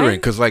be 0.9? wondering,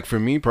 because like for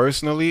me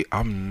personally,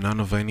 I'm none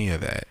of any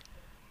of that.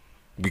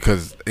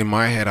 Because in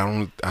my head,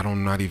 I'm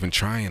not even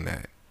trying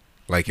that.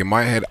 Like in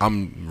my head,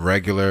 I'm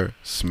regular,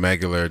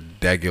 smegular,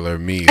 degular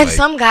me. And like,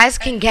 some guys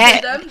can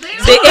get Them, They-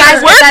 guys it get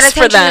that works for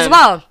attention as them.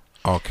 well.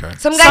 okay.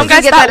 Some Some guys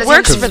guys get that that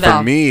works attention for as them. well.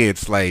 For me,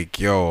 it's like,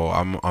 yo,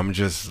 I'm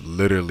just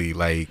literally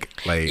like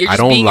You're I just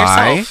don't being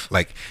lie. yourself.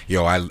 Like,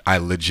 yo, I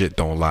legit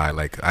don't lie.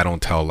 Like, I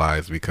don't tell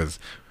lies because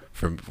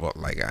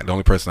the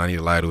only person I need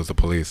to lie to is the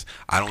police.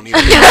 I don't need.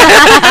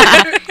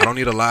 I don't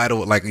need to lie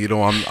to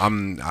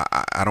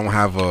I don't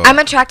have a. I'm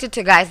attracted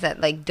to guys that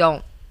like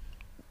don't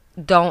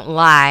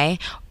lie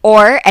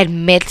or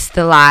admits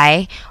the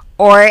lie,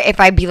 or if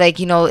I be like,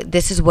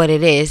 this is what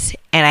it is,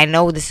 and I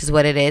know this is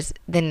what it is,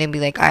 then they'd be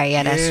like, all right,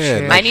 yeah, that's Yeah,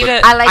 true. like- I need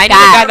a I like I need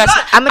that. a guy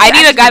that's I'm I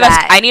need a attracted guy to that's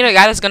that. I need a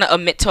guy that's gonna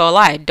admit to a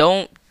lie.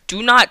 Don't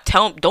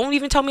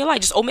even tell me a lie.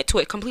 Just omit to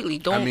it completely.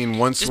 Don't. I mean,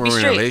 once just we're be in a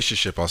straight.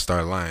 relationship, I'll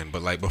start lying.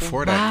 But like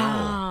before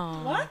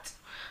that, no. What?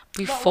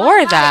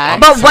 Before that,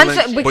 But So, once,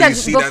 like, but you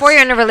because see, before that's-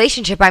 you're in a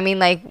relationship, I mean,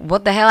 like,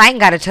 what the hell? I ain't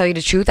gotta tell you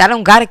the truth. I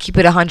don't gotta keep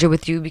it 100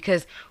 with you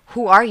because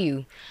who are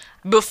you?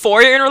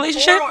 before you're in a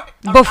relationship.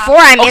 Before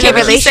I'm in a Okay, but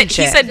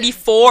relationship. he said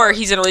before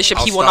he's in a relationship,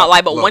 I'll he will stop. not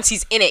lie. But Look. once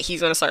he's in it,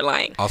 he's gonna start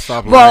lying. I'll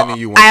stop lying Well, to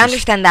you. Once I you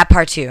understand that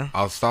part too.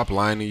 I'll stop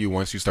lying to you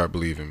once you start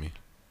believing me.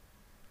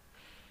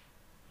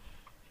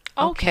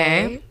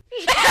 Okay.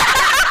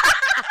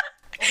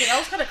 Okay, that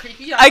was kind of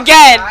creepy.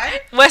 Again,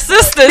 we're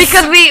sisters.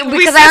 Because I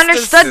sisters.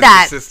 understood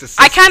that.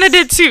 I kind of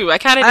did too. I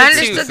kind of I did too.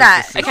 understood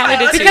that. I kind of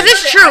did too. Because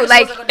it's true.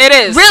 Like, It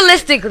is.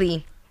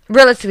 realistically,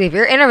 if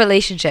you're in a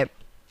relationship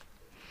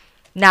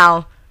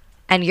now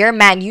and your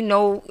man,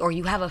 or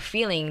you have a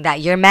feeling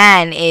that your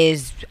man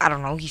is, I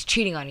don't know, he's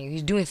cheating on you,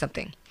 he's doing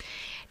something.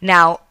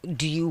 Now,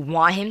 do you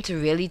want him to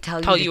really tell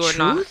you the you or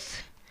not.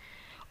 truth?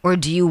 Or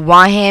do you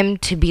want him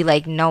to be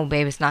like, no,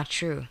 babe, it's not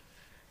true?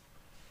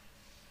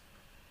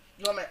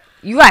 You want me?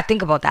 You gotta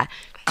think about that.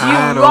 Do you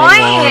I don't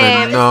want wanna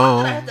him? know.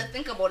 I have to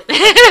think about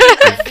it.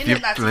 I've been You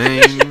in that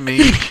blame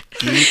me,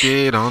 keep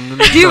it on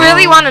the Do you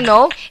really low. want to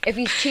know if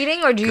he's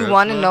cheating, or do you Cause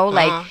want to know,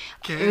 like,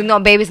 okay. no,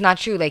 babe, it's not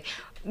true? Like,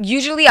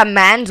 usually a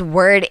man's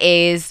word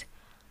is,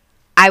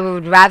 I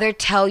would rather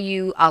tell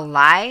you a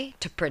lie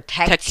to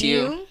protect Protect you.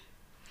 you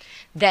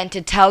than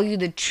to tell you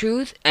the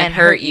truth And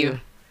hurt you.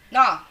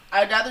 Nah,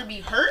 I'd rather be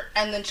hurt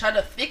and then try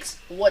to fix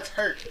what's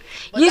hurt.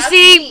 But You that's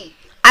see, me.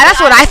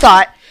 That's what I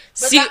thought.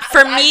 But See,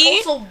 for I've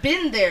me, also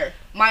been there.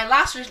 My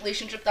last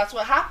relationship, that's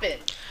what happened.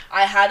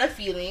 I had a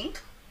feeling.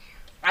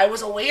 I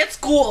was away at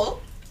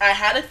school. I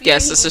had a feeling.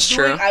 Yes, he this was is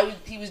doing- true.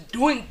 He was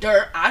doing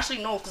dirt. I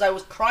actually know because I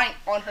was crying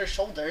on her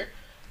shoulder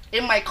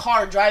in my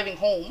car driving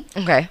home.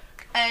 Okay.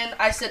 And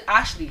I said,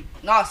 Ashley,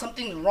 nah,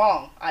 something's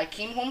wrong. I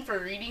came home for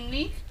reading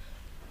week,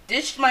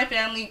 ditched my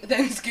family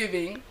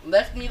Thanksgiving,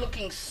 left me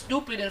looking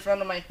stupid in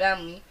front of my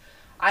family.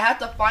 I had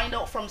to find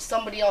out from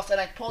somebody else, and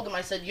I told them,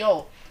 I said,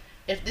 yo,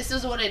 if this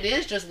is what it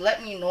is, just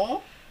let me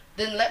know.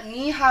 Then let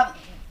me have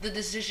the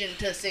decision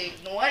to say,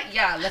 you know what,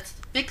 yeah, let's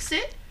fix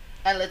it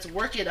and let's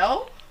work it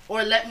out,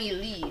 or let me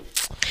leave.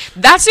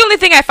 that's the only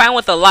thing I find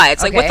with a lie.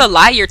 It's like with Okay. a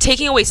lie, you're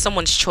taking away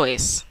someone's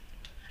choice.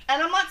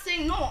 And I'm not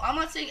saying no. I'm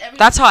not saying every.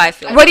 That's how I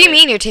feel. What do you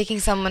mean you're taking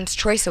someone's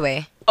choice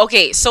away?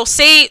 Okay, so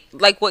say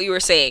like what you were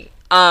saying.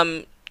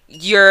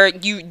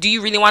 Do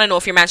you really want to know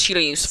if your man's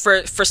cheating on you?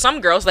 For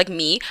some girls like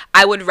me,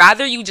 I would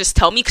rather you just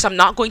tell me because I'm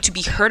not going to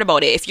be hurt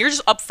about it. If you're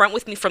just upfront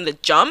with me from the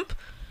jump,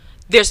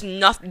 there's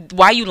nothing.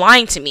 Why are you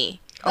lying to me?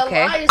 The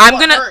Okay. lie is I'm what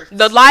gonna. hurts.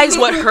 The lie is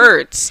what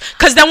hurts.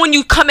 Cause then when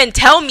you come and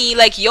tell me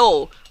like,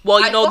 yo,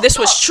 well, I this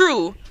fucked was up.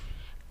 true,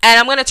 And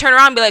I'm gonna turn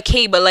around and be like,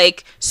 hey, but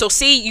like, so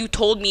say you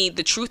told me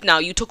the truth now.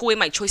 You took away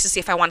my choice to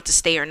say if I wanted to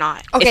stay or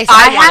not. Okay, if so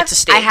I wanted to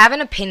stay. I have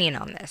an opinion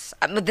on this,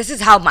 but this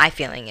is how my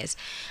feeling is.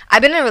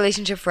 I've been in a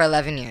relationship for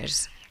 11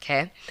 years,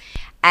 okay?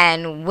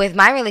 And with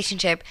my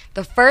relationship,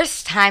 the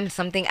first time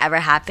something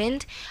ever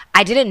happened,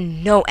 I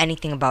didn't know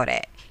anything about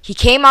it. He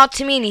came out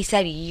to me and he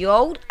said,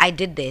 yo, I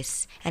did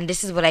this, and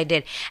this is what I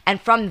did. And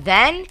from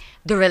then,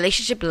 the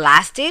relationship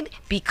lasted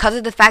because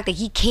of the fact that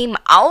he came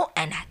out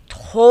and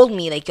told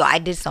me, like, yo, I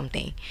did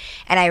something.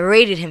 And I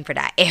rated him for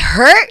that. It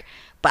hurt,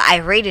 but I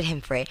rated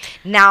him for it.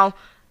 Now,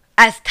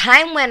 as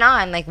time went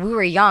on, like, we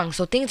were young,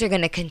 so things are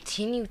going to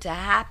continue to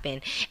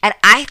happen. And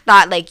I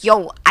thought, like,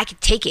 yo, I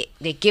could take it.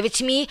 They give it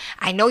to me.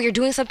 I know you're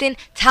doing something.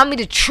 Tell me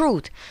the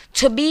truth.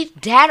 To be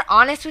dead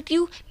honest with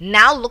you,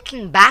 now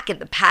looking back at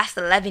the past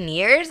 11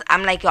 years,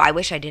 I'm like, yo, I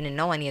wish I didn't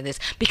know any of this.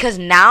 Because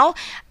now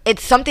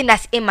it's something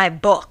that's in my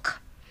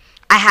book.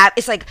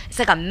 It's like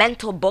a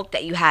mental book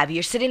that you have.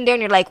 You're sitting there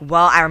and you're like,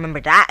 well, I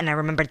remember that and I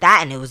remember that,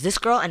 and it was this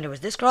girl and there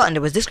was this girl and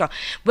there was this girl.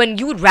 When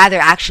you would rather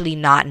actually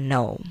not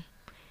know.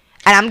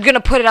 And I'm going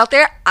to put it out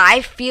there.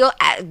 I feel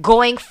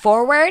going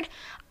forward,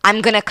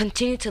 I'm going to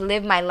continue to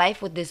live my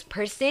life with this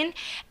person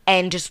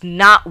and just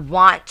not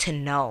want to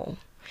know.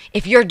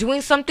 If you're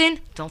doing something,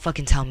 don't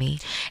fucking tell me.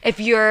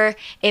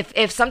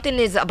 If something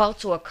is about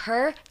to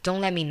occur,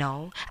 don't let me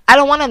know. I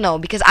don't want to know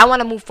because I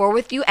want to move forward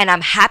with you, and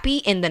I'm happy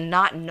in the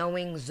not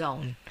knowing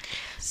zone.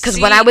 Because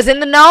when I was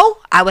in the know,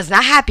 I was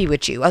not happy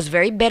with you. I was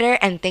very bitter,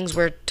 and things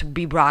were to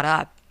be brought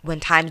up when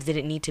times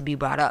didn't need to be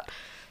brought up.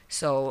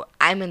 So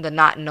I'm in the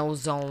not know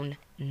zone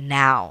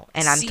now,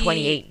 and I'm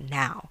 28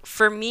 now.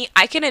 For me,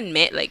 I can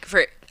admit, like,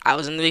 I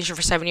was in a relationship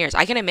for 7 years.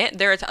 I can admit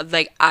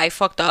like, I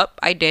fucked up,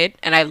 I did,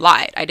 and I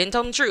lied. I didn't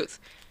tell them the truth.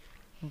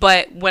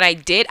 But when I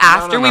did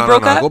after we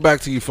broke up, go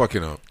back to you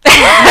fucking up.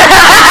 I'm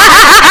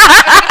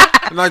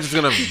not just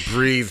gonna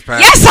breathe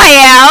past. Yes, I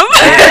am.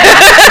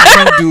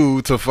 What did you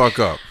do to fuck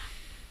up?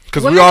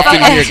 Because we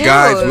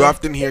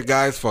often hear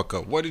guys fuck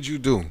up. What did you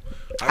do?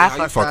 How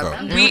you fuck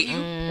up?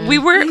 We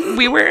were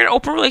in an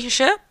open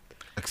relationship.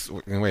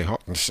 Wait, hold.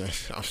 And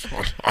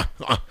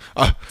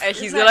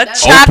he's gonna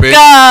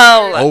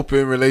chuckle.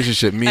 Open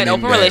relationship,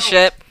 meaning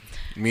relationship,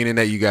 meaning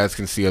that you guys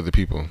can see other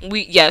people.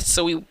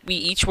 So we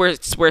each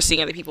were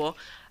seeing other people.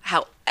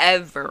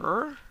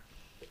 However,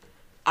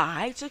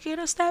 I took it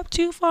a step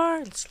too far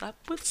and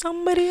slept with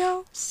somebody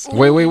else.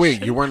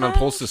 Wait! You weren't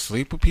supposed to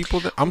sleep with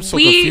people? I'm so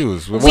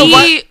confused.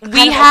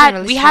 We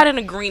had an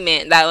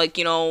agreement that, like,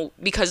 you know,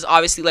 because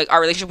obviously, like, our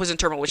relationship was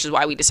internal, which is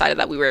why we decided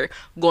that we were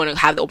going to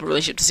have the open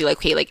relationship to see, like,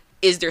 okay, like,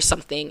 is there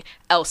something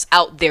else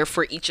out there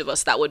for each of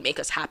us that would make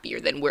us happier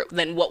than where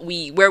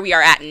we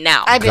are at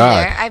now?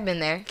 I've been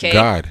there. Okay.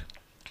 God.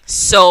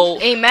 So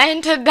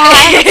amen to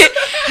that.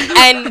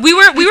 And we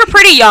were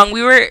pretty young.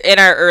 We were in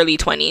our early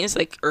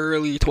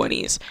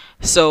 20s.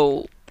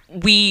 So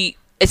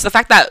it's the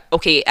fact that,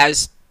 okay,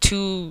 as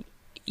two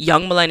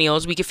young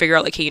millennials, we can figure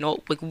out, like, hey, you know,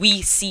 like,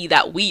 we see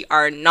that we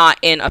are not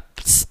in a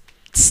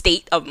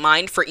state of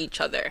mind for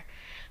each other.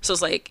 So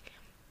it's like,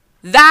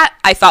 that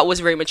I thought was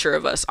very mature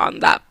of us on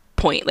that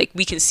point. Like,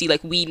 we can see,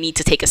 like, we need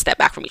to take a step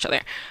back from each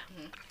other.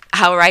 Mm-hmm.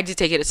 However, I did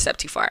take it a step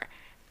too far.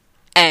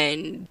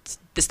 And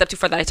the step too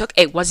far that I took,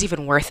 it wasn't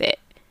even worth it.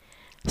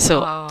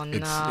 So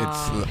it's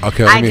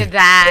okay. I did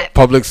that.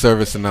 Public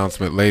service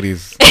announcement,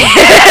 ladies.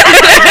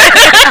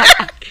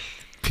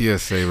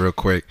 PSA real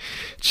quick.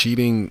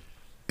 Cheating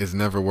is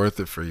never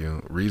worth it for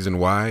you. Reason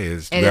why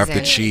is you have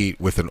to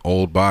cheat with an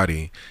old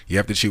body. You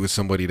have to cheat with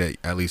somebody that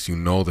at least you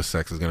know the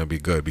sex is going to be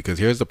good. Because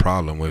here's the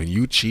problem. When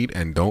you cheat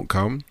and don't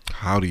come,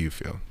 how do you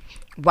feel?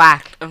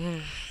 Whack.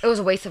 It was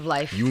a waste of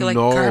life. You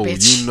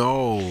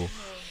know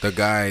the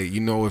guy, you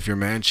know, if your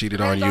man cheated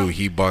on you,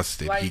 he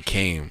busted. He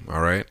came, all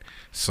right?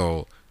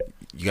 So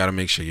you got to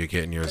make sure you're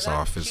getting yours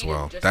off as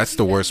well. That's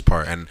the worst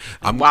part. And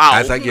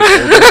as I get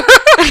older...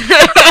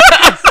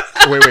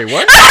 Wait,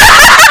 what?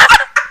 I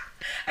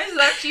just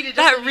love cheating.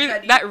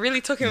 That really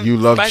took him. You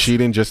love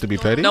cheating just to be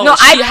petty? No,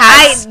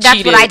 that's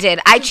what I did.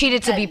 I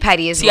cheated to be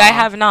petty as well. See, I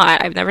have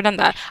not. I've never done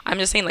that. I'm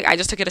just saying, like, I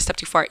just took it a step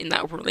too far in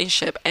that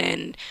relationship,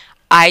 and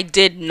I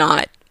did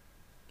not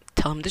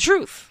tell him the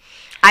truth.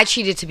 I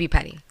cheated to be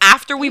petty.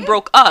 After we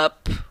broke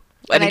up,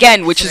 and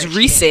again, which is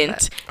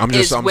recent, I'm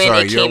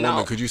sorry, you're a woman.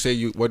 Out. Could you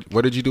say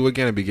what did you do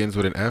again? It begins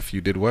with an F.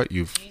 You did what?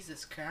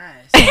 Jesus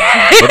Christ.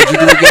 What did you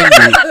do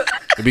again?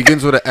 It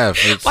begins with an F.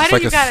 Why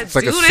do you gotta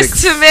do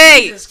this to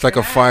me? It's like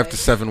a 5 to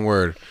 7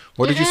 word.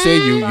 What did you say?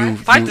 You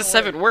 5 to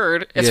 7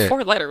 word. It's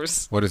 4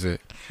 letters. What is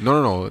it?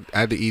 No.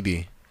 Add the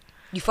ed.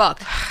 You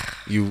fucked.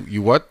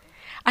 You what?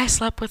 I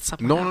slept with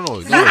someone. No.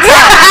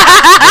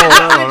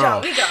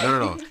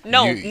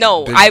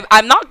 No.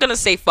 I'm not gonna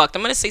say fucked.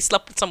 I'm gonna say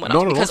slept with someone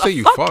else. No, because don't say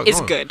you fucked.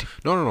 Is good.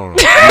 No. Don't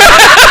say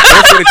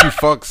that you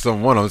fucked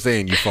someone. I'm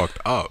saying you fucked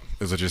up.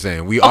 Is what you're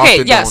saying. We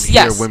often don't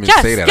hear women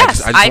say that.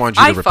 Yes, I just want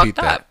you to repeat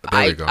that.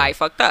 There we go. I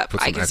fucked up.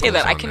 I can say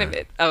that. I can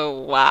admit.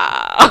 Oh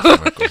wow.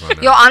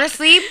 Yo,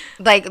 honestly,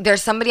 like,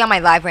 there's somebody on my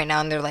live right now,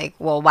 and they're like,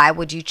 "Well, why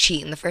would you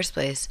cheat in the first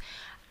place?"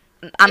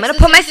 I'm gonna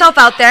put myself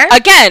out there.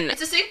 Again, It's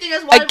the same thing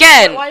as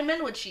why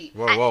men would cheat.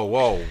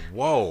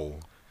 Whoa.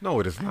 No,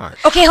 it is not.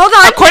 Okay, hold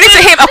on. according to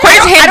him, I black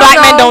don't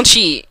men know. don't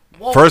cheat.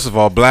 Whoa. First of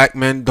all, black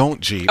men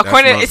don't cheat.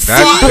 According to-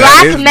 that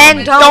Black is men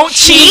my- don't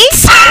cheat.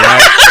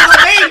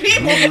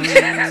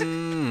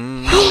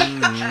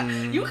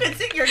 You can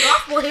sing your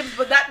gospel hymns,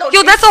 but that don't.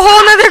 Yo, that's a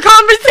whole nother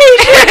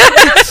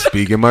conversation.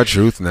 Speaking my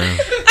truth now.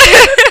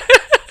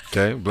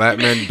 Okay, black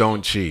men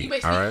don't cheat. You may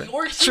All speak right.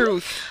 your truth.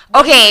 Truth.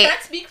 but Okay. You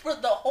can't speak for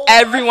the whole.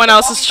 Everyone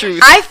else's truth.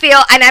 I feel,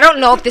 and I don't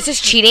know if this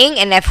is cheating,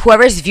 and if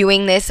whoever's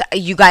viewing this,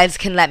 you guys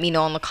can let me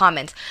know in the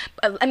comments.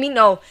 But let me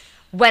know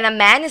when a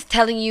man is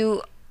telling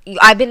you,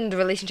 I've been in the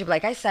relationship,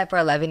 like I said, for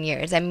 11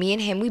 years, and me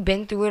and him, we've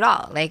been through it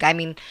all. Like, I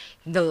mean,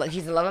 he's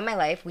the love of my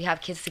life. We have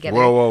kids together.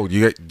 Whoa.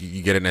 You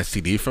get an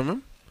STD from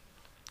him?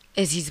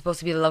 Is he supposed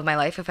to be the love of my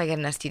life if I get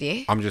an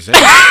STD? I'm just saying.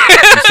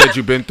 You said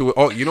you've been through it.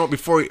 Oh, you know,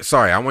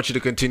 sorry, I want you to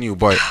continue,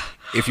 but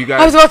if you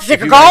guys. I was about to take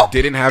if a you guys gulp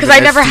didn't have because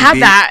an I never had STD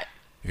that.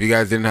 If you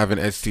guys didn't have an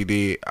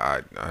STD,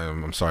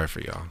 I'm sorry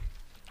for y'all.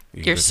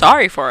 You're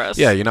sorry for us.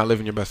 Yeah, you're not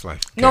living your best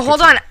life. No, Okay, hold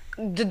continue.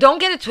 on. Don't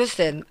get it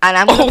twisted. And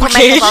I'm gonna put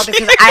Okay. myself out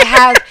there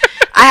because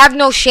I have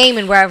no shame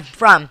in where I'm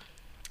from.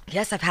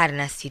 Yes, I've had an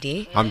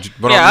STD. I'm just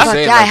But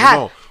saying, yeah, I like, have. you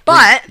know,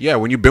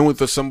 But when you've been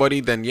with somebody,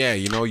 then yeah,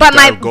 you know. You but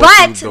gotta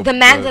go through the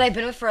man that I've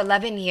been with for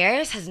 11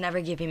 years has never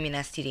given me an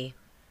STD.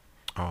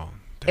 Oh,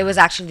 It was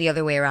actually the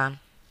other way around.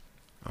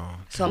 Oh,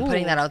 So I'm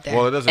putting that out there.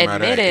 well, it doesn't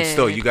matter. It's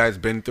still, Admitted. you guys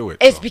been through it.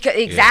 It's so, because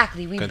yeah.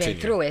 exactly we've Continue.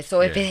 been through it. So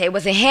if Yeah. it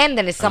wasn't him,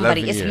 then it's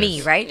somebody. 11 It's me,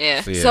 years. right?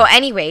 Yeah. So, yeah. So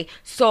anyway,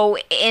 so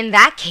in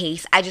that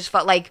case, I just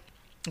felt like,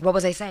 what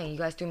was I saying? You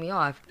guys threw me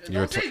off.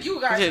 You're Don't say t- you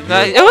guys. It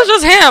was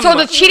just him. So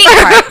the cheating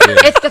part,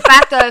 it's the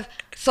fact of,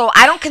 so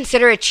I don't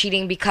consider it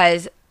cheating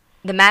because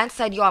the man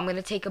said, yo, I'm going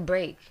to take a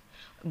break.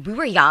 We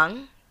were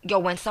young. Yo,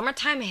 when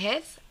summertime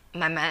hits,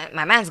 my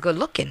man's good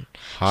looking.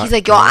 Hot He's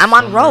like, yo, girl I'm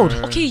on road.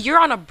 summer. Okay, you're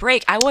on a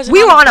break. I wasn't.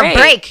 We were on a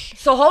break.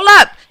 So hold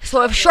up.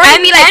 So if Shorty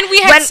And, be like, and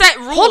we had set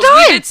rules. Hold We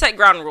on. did set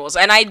ground rules,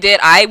 and I went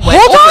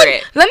Hold over on.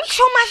 it. Let me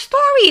show my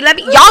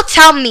story. Y'all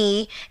tell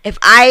me if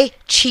I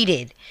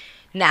cheated.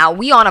 Now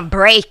we on a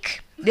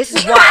break. This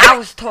is what I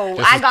was told.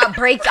 I got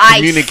break ice.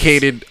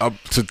 communicated up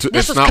to This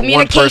it's was not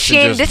one person communication.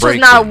 just This was breaking.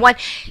 not a one.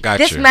 Gotcha.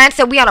 This man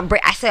said we on a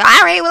break. I said,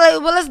 all right,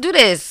 well, let's do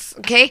this.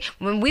 Okay.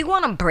 When we go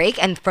on a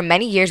break, and for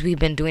many years we've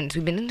been doing this.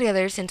 We've been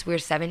together since we were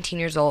 17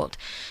 years old.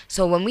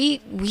 So when he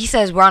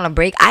says we're on a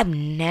break, I've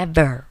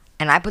never,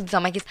 and I put this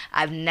on my kids,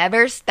 I've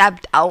never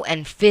stepped out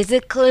and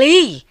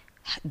physically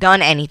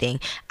done anything.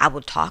 I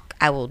will talk,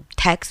 I will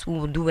text, we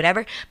will do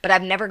whatever, but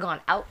I've never gone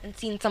out and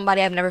seen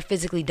somebody. I've never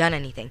physically done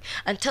anything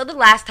until the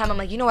last time. I'm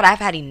like, you know what, I've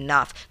had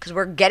enough because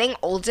we're getting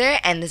older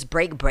and this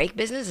break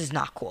business is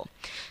not cool.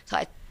 So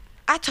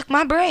I took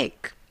my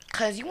break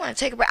because you want to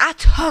take a break. I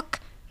took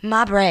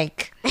my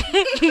break.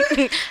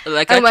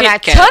 Like And a when I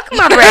Kit Kat. took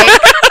my break,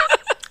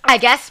 I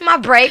guess my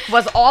break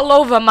was all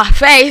over my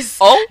face.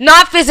 Oh?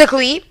 Not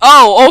physically,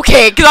 Oh,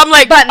 okay. Because I'm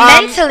like, but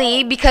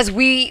mentally, because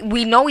we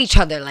know each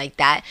other like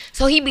that.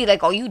 So he'd be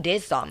like, oh, you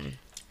did something.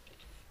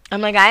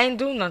 I'm like, I ain't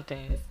do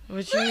nothing.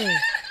 What you mean?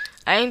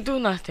 I ain't do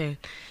nothing.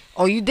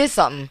 Oh, you did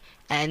something.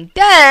 And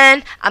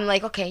then I'm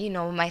like, okay, you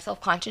know, my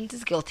self-conscience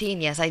is guilty.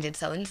 And yes, I did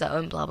so and so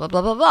and blah, blah,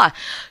 blah, blah, blah.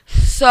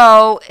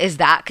 So is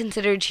that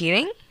considered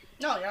cheating?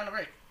 No, you're on a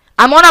break.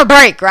 I'm on a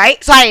break,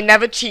 right? So I ain't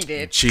never You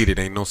cheated. cheated.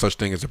 Ain't no such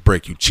thing as a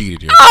break. You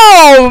cheated, yo.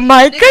 Oh,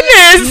 my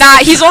goodness. nah,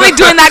 he's only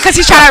doing that because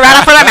he's trying to run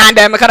up for the man.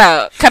 Damn,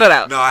 cut it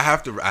out. No, I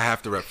have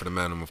to rep for the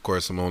man. Of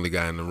course, I'm the only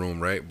guy in the room,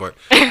 right? But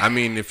I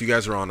mean, if you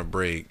guys are on a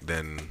break,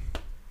 then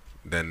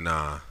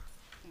nah,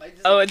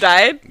 Oh, it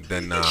died.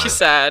 then nah, She's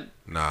sad.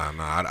 nah.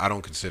 I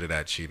don't consider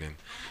that cheating.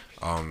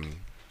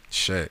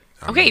 Shit.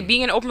 I Okay, mean,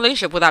 being in an open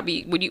relationship,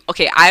 would you,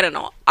 okay, I don't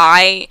know.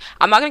 I'm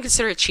not going to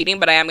consider it cheating,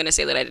 but I am going to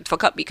say that I did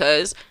fuck up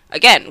because,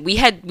 again, we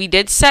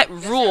did set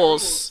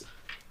rules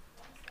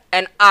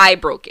and I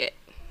broke it.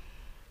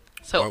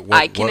 So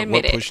I can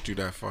admit what it. pushed you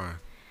that far?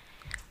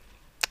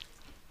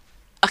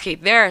 Okay,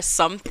 there are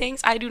some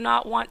things I do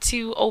not want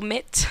to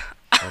omit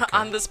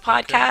on this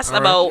podcast All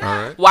right, about all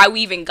right. why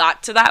we even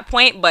got to that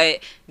point, but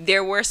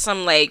there were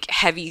some like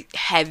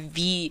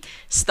heavy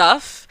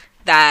stuff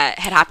that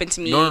had happened to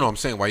me. No. I'm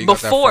saying why you got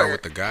that far before.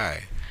 with the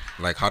guy?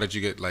 Like, how did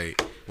you get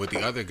like with the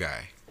other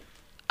guy?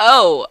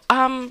 Oh,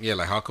 Yeah,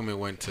 like how come it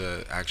went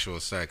to actual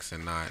sex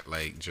and not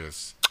like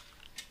just?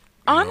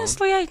 You know?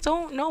 honestly, I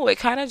don't know. It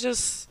kind of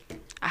just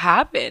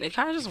happened. It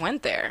kind of just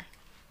went there.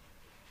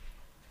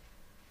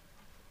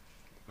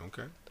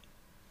 Okay.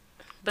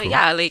 But Cool.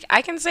 yeah, like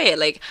I can say it.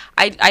 Like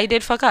I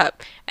did fuck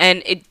up,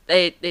 and it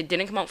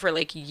didn't come out for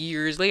like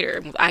years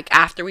later, like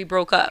after we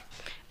broke up,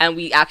 and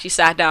we actually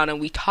sat down and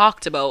we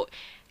talked about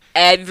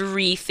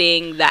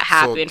everything that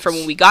happened from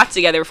when we got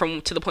together,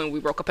 to the point where we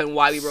broke up, and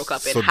why we broke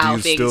up, and So how do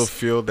you things. still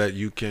feel that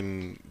you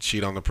can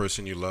cheat on the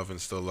person you love and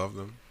still love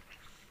them?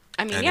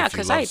 I mean, And yeah, if you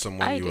because love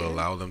someone, you did. will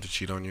allow them to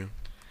cheat on you.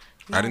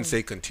 I didn't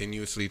say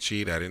continuously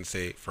cheat. I didn't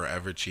say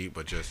forever cheat,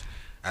 but just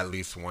at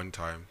least one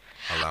time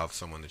allow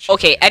someone to cheat.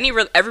 Okay, on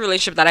you. every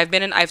relationship that I've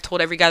been in, I've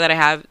told every guy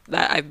that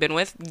I've been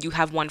with, you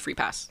have one free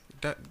pass.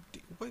 That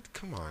What?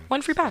 Come on.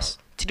 One free pass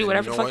to do And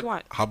whatever know the fuck what? you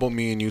want. How about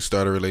me and you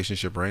start a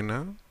relationship right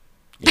now?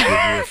 You give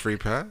me a free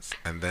pass,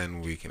 and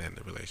then we can end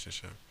the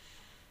relationship.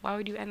 Why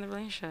would you end the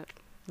relationship?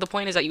 The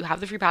point is that you have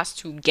the free pass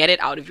to get it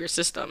out of your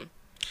system.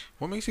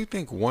 What makes you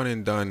think one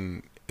and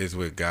done is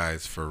with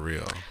guys for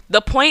real?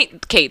 The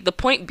point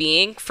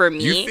being, for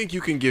me... You think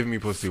you can give me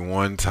pussy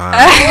one time?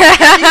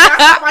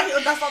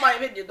 That's not my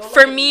opinion. Don't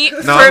For look at me... No,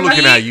 for I'm me,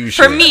 looking at you,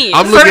 For Shay. me...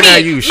 I'm for looking me,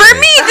 at you, For Shay.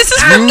 me, this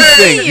is for You me.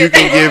 think you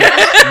can give...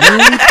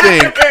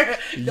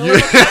 You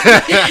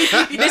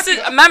think... This is...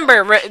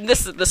 Remember,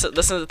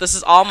 this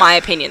is all my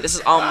opinion. This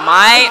is all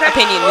my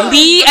opinion.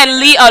 Lee and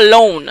Lee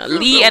alone.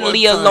 Lee and One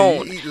Lee time,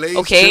 alone. you eat Lay's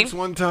Okay? chips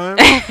one time?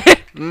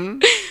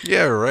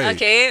 Yeah, right.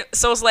 Okay,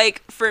 so it's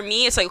like, for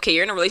me, it's like, okay,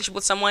 you're in a relationship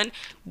with someone.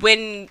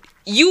 When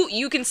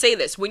you can say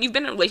this, when you've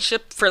been in a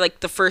relationship for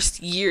like the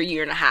first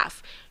year and a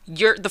half,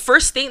 the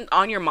first thing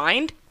on your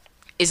mind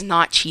is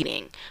not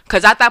cheating,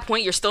 because at that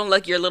point you're still in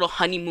like your little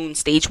honeymoon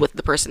stage with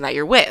the person that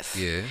you're with.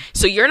 Yeah.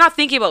 So you're not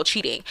thinking about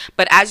cheating,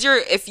 but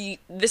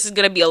this is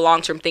gonna be a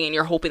long-term thing, and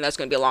you're hoping that's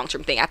gonna be a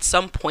long-term thing, at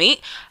some point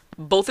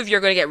both of you are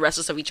going to get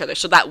restless of each other.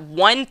 So that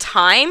one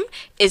time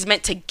is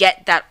meant to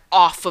get that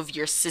off of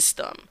your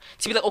system.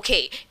 To be like,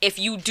 okay, if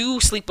you do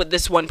sleep with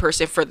this one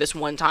person for this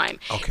one time,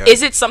 Okay.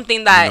 is it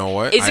something that You know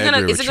what? is I it gonna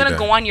agree is with it gonna you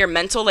go there. on your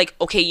mental, like,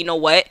 okay, you know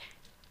what?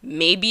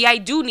 Maybe I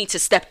do need to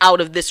step out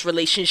of this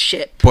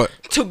relationship But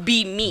to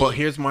be me. But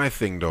here's my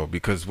thing though,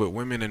 because with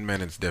women and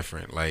men it's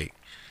different. Like,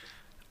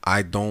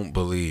 I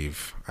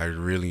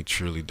really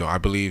truly don't. I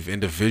believe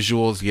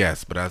individuals,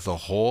 yes, but as a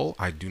whole,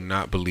 I do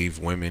not believe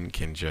women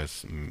can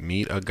just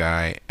meet a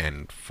guy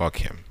and fuck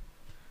him.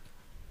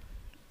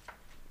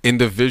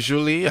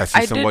 Individually, I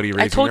see somebody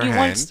raising their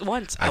hand.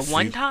 once at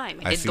one time.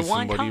 I It's see the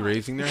one somebody time.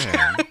 raising their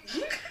hand.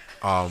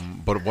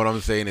 But what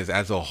I'm saying is,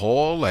 as a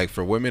whole, like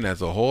for women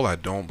as a whole, I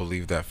don't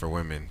believe that for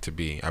women to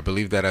be. I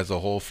believe that as a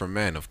whole for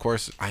men. Of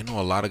course, I know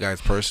a lot of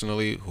guys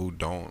personally who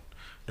don't.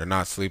 They're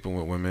not sleeping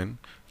with women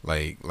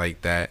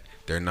like that.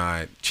 They're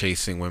not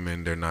chasing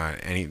women. They're not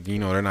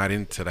they're not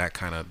into that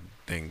kind of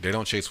thing. They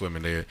don't chase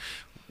women. They're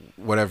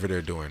whatever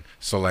they're doing.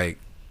 So like,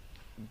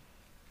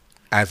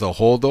 as a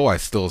whole though, I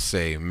still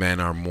say men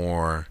are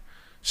more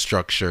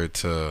structured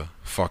to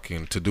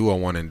do a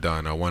one and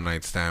done, a one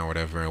night stand, or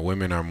whatever, and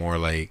women are more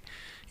like,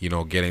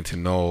 getting to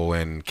know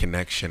and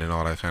connection and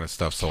all that kind of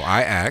stuff. So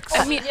I ask.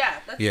 I mean,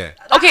 Yeah.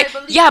 okay,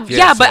 yeah,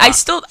 Yeah, but so I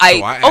still,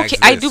 ask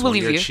I this, do when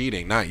believe you're you.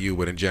 cheating, not you,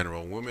 but in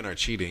general, when women are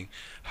cheating,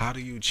 how do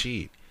you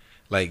cheat?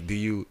 Like,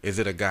 is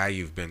it a guy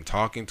you've been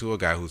talking to, a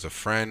guy who's a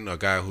friend, a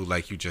guy who,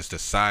 like, you just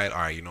decide, all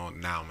right,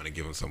 now I'm going to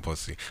give him some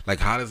pussy? Like,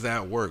 how does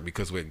that work?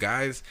 Because with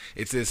guys,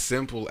 it's as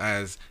simple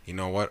as, you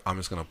know what, I'm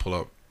just going to pull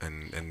up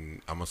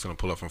and I'm just going to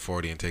pull up from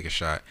 40 and take a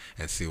shot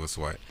and see what's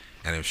what.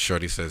 And if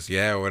shorty says,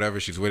 yeah, or whatever,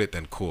 she's with it,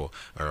 then cool.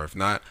 Or if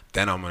not,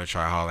 then I'm going to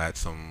try to holler at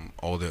some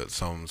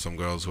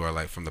girls who are,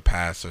 like, from the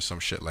past or some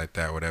shit like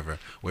that, whatever.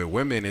 With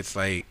women, it's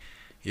like,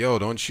 yo,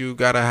 don't you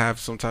gotta have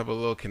some type of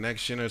little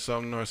connection or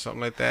something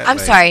like that? I'm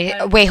Like, sorry.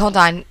 Wait, hold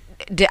on.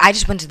 I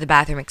just went to the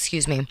bathroom.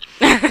 Excuse me.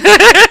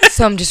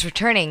 So I'm just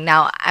returning.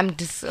 Now I'm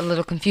just a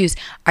little confused.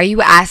 Are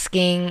you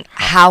asking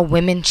how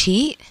women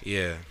cheat?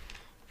 Yeah.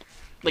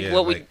 Like, Yeah,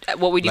 what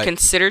would you like-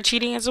 consider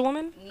cheating as a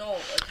woman? No.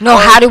 No,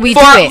 how do we do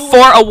for it?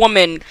 for a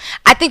woman?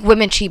 I think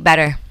women cheat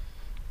better.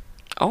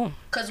 Oh,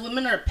 Because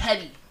women are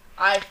petty,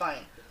 I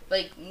find.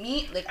 Like,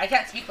 me, like, I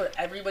can't speak for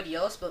everybody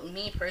else, but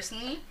me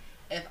personally,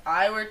 if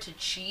I were to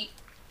cheat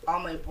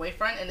on my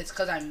boyfriend and it's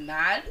because I'm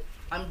mad,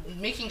 I'm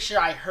making sure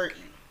I hurt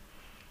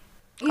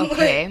you.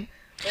 Okay.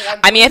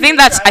 I mean, I think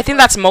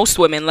that's most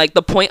women. Like,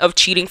 the point of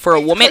cheating for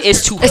a woman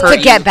is to It's hurt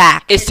to get you.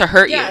 back. Is to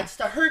hurt Yeah, you. it's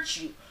to hurt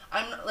you.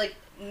 I'm not, like,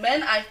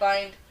 men, I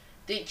find,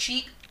 they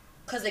cheat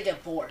because they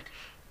get bored.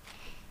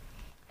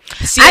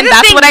 See, I and just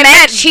that's think what I men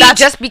meant. cheat That's-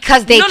 just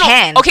because they No, no.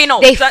 can. Okay,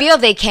 no, They that- feel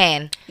they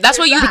can. That's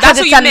what you. Because Because That's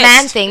it's what a you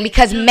man missed. thing.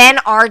 Because men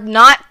are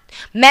not.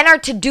 Men are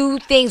to do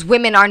things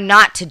women are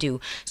not to do.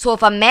 So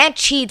if a man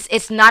cheats,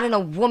 it's not in a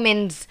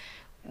woman's.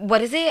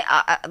 What is it?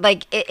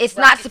 It's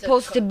not Bracket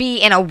supposed to be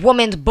in a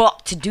woman's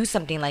book to do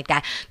something like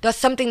that. That's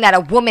something that a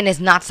woman is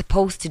not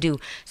supposed to do.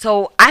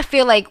 So I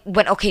feel like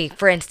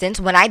for instance,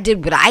 when I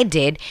did what I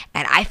did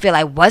and I feel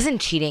I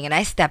wasn't cheating and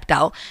I stepped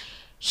out,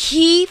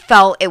 he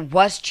felt it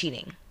was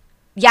cheating.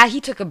 Yeah,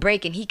 he took a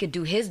break and he could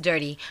do his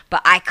dirty,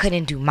 but I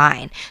couldn't do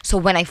mine. So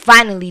when I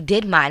finally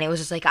did mine, it was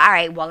just like, all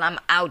right, well, I'm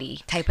outie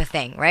type of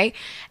thing, right?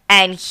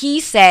 And he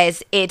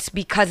says it's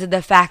because of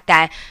the fact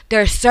that there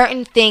are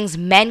certain things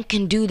men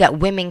can do that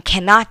women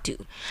cannot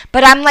do.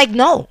 But I'm like,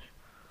 no.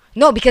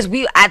 No, because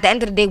at the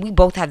end of the day, we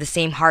both have the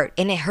same heart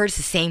and it hurts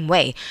the same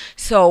way.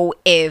 So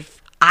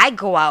if I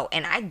go out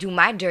and I do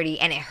my dirty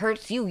and it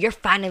hurts you, you're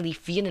finally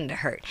feeling the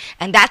hurt.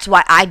 And that's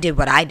why I did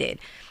what I did.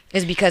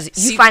 Is because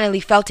you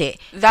finally felt it.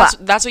 That's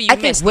But what you I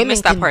think missed. You women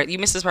missed that can- part. You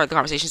missed this part of the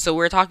conversation. So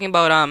we're talking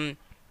about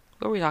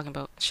what were we talking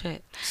about?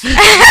 Shit. See,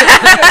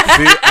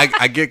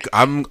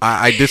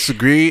 I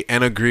disagree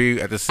and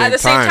agree at the same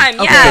time.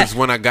 yeah. Because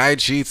when a guy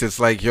cheats, it's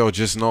like, yo,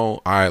 just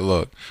know, all right,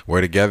 look,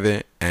 we're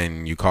together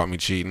and you caught me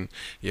cheating.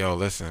 Yo,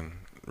 listen,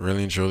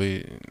 really and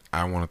truly,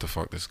 I wanted to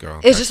fuck this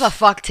girl. It's just a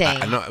fuck thing.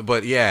 I know,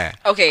 but yeah.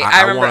 Okay,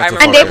 I remember- wanted I to remember And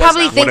fuck they her.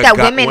 probably When think a that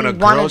guy- women when a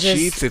wanna girl just-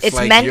 cheats, it's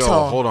like, mental.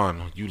 Yo, hold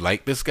on, you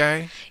like this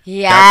guy?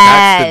 Yes.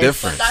 That's the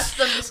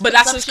difference. But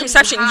that's the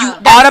misconception. You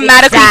have.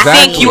 automatically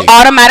Exactly.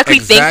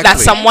 think think that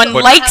Exactly. someone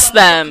But- likes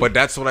them. But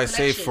that's what I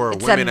say for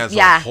It's women a- as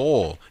yeah. a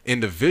whole.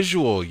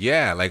 Individual,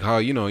 yeah, like how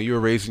you were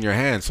raising your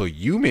hand, so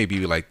you may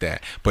be like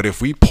that. But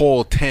if we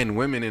poll 10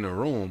 women in a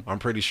room, I'm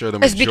pretty sure the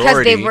It's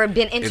majority because they've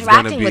been is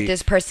interacting gonna with be-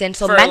 this person,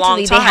 so For a long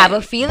mentally they have a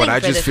time. feeling But I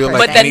for just this feel person.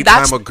 like But then anytime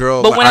that's a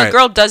girl. But when all a right,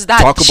 girl does that,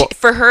 talk about-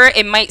 for her,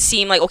 it might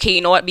seem like, okay,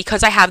 you know what?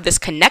 Because I have this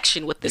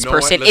connection with this You know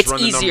what? person, Let's it's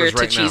run the easier numbers to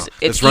right cheat.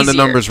 now. Let's run the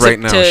numbers right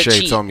now. To Shay,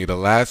 cheat. tell me the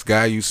last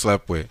guy you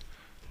slept with.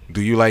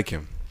 Do you like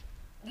him?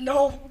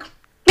 No.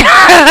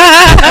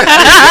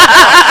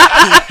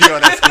 Yo,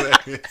 that's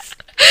hilarious.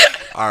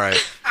 All right,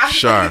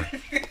 Shar,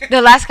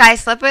 The last guy I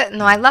slept with,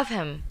 no, I love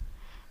him.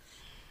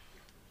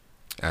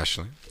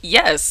 Ashley.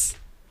 Yes.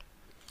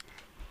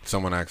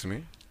 Someone asked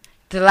me.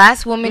 The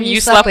last woman You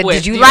you slept with, slept with,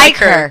 did you do you like like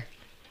her? her?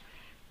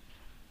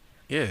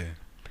 Yeah.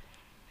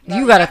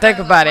 You gotta think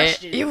That's about not a it.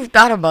 question. You've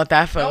thought about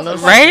that for a That was little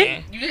a bit.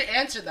 Right? You didn't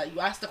answer that. You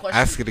asked the question.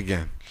 Ask it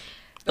again.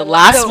 The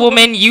last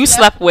woman you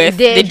slept with,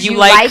 did you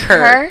like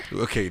her?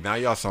 Okay, now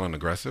y'all sounding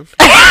aggressive.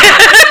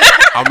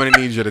 I'm gonna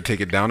need you to take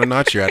it down a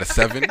notch. You're at a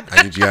 7.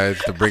 I need you guys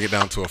to bring it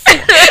down to a 4.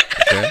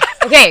 Okay.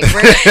 Okay,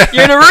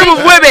 You're in a room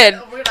of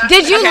women.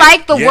 did you Okay.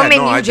 like the Yeah, woman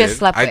no, you I just did.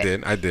 slept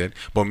with? I did.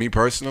 But me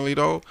personally,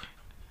 though,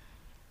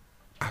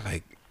 I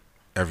like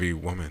every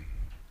woman.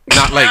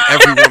 Not like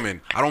every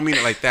woman. I don't mean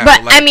it like that.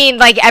 But like, I mean,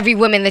 like every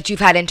woman that you've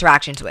had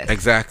interactions with.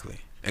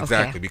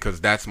 exactly, because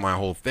that's my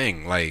whole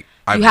thing. Like,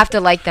 You have to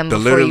like them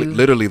before you.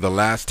 literally, the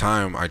last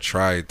time I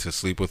tried to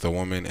sleep with a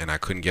woman and I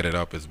couldn't get it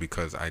up is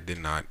because I did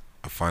not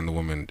find the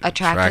woman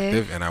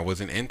attractive and I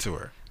wasn't into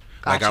her.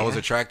 Like, I Gotcha. was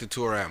attracted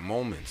to her at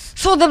moments.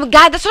 So the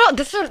guy, that's what I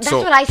but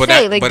say.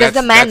 that- Like, but does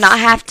the that's- man not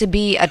that's- have to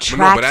be No, but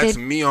that's attracted?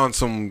 me on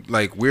some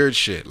like weird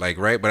shit, like,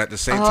 right? But at the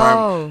same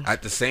Oh.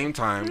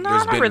 time, No,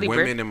 there's not been really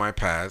women weird. in my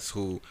past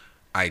who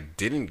I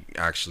didn't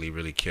actually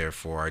really care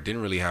for. I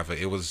didn't really have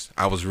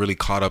I was really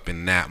caught up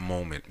in that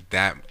moment.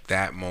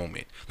 That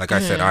moment. Like I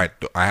said, I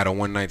had a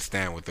one night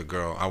stand with a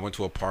girl. I went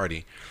to a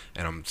party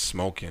and I'm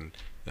smoking.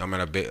 I'm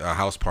at a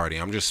house party.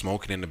 I'm just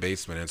smoking in the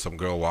basement and some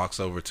girl walks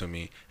over to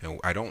me and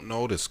I don't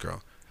know this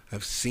girl.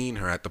 I've seen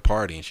her at the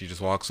party and she just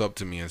walks up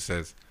to me and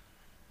says,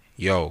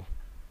 "Yo."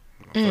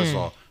 First of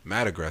all,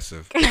 mad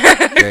aggressive.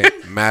 Okay?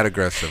 Mad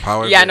aggressive.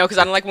 However, Yeah, I know, because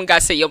I don't like when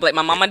guys say yo. But like,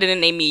 my mama didn't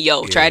name me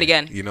yo. Try it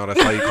again. You know,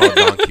 that's how you call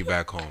donkey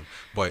back home.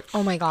 But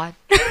Oh my god.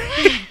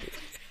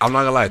 I'm not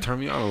gonna lie, turn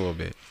me on a little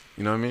bit.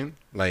 You know what I mean?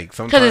 Like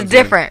sometimes it's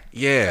different.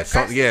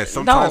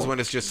 Sometimes No. when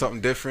it's just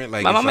something different.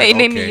 Like My it's mama like, ain't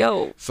named me okay.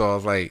 yo. So I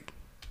was like,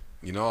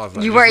 I was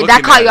like, You just were-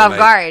 that looking caught at you her, off like-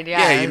 guard, yeah.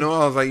 I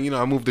was like,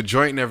 I moved the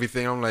joint and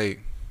everything. I'm like,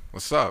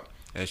 what's up?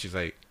 And she's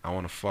like, I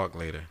want to fuck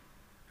later.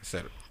 I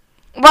said,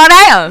 Well,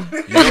 damn.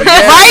 you know,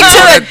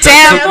 Right to the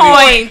damn Took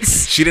me- point.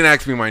 She didn't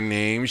ask me my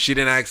name. She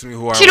didn't ask me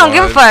who I was. She don't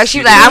give a fuck.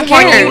 She like, didn't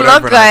I'm here. know, You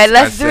whatever, look and I good.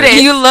 Let's do said-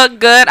 this. You look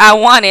good. I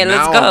want it.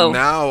 Let's go.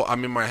 Now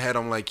I'm in my head.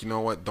 I'm like, you know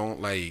what? Don't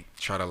like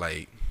try to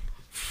like,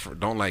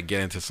 don't like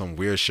get into some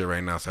weird shit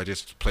right now. So I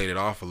just played it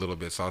off a little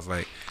bit. So I was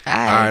like, all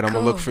right, I'm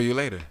gonna look for you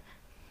later.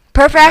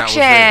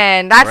 Perfection.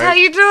 And That's right? how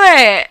you do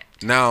it.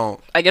 Now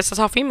I guess that's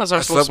how females are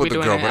I supposed slept to be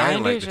with the doing girl, it. but I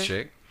didn't do like the shit.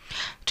 chick.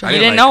 You I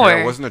didn't like know her.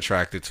 I wasn't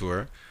attracted to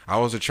her. I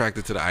was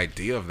attracted to the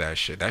idea of that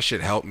shit. That shit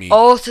helped me.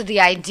 Oh, so the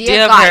idea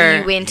Give got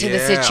her. you into the Yeah,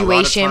 a lot of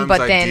situation, times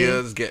but then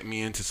ideas get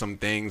me into some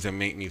things and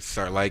make me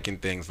start liking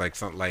things like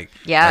something like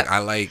Yeah. like I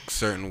like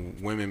certain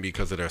women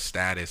because of their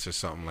status or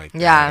something like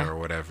that Yeah. or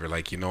whatever.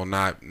 Like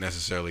not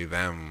necessarily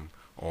them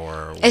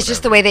or. it's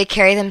just the whatever. way they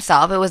carry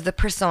themselves. It was the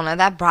persona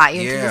that brought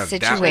you into the That was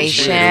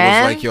situation. weird.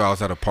 It was like, yo, I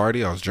was at a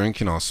party, I was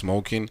drinking, I was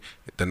smoking.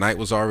 The night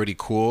was already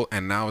cool,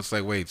 and now it's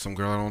like, wait, some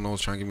girl I don't know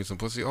is trying to give me some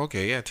pussy.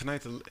 Okay, yeah,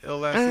 tonight's a ill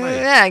last night.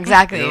 Yeah,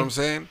 exactly. You know what I'm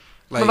saying?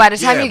 But by the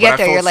time you get but I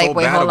there, you're felt like, so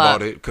wait, bad hold about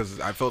up. it because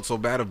I felt so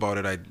bad about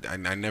it.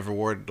 I never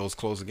wore those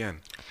clothes again.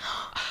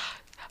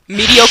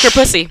 Mediocre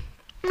pussy.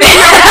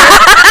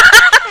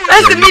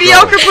 That's the There you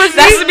mediocre go. pussy.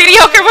 That's the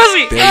mediocre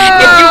pussy. There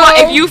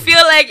you If you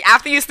feel like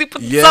after you sleep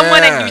with Yeah,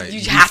 someone and you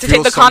you have to feel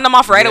take the some- condom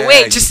off right yeah, away,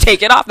 you- just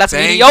take it off. That's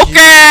Thank mediocre. you.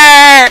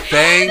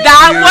 Thank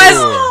that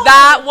you.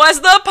 that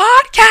was the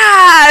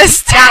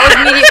podcast.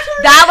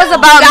 That was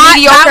about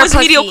mediocre That was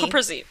pussy. mediocre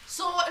pussy.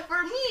 So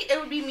for me, it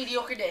would be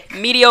mediocre dick.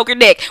 Mediocre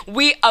dick.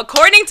 We,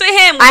 according to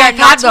him, we I are have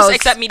not had supposed to those.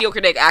 accept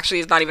mediocre dick. Actually,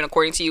 it's not even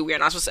according to you. We are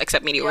not supposed to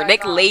accept mediocre Yeah,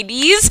 dick. no.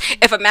 Ladies,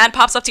 if a man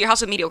pops up to your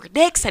house with mediocre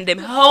dick, send him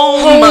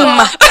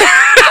home.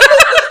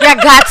 You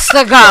gots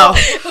to go.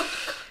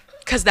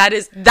 Because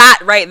that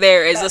right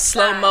there is a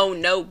slow mo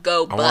no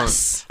go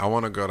bus. I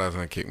want a girl that's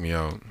gonna kick me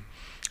out.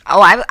 Oh,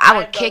 I would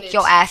I've kick done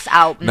your it. ass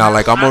out. Nah,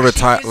 like I'm a Actually,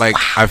 retired. it's- Like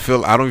I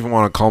feel I don't even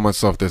want to call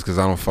myself this because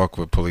I don't fuck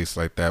with police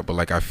like that. But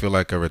like I feel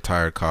like a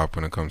retired cop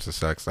when it comes to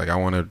sex. Like I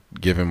want to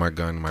give him my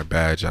gun, my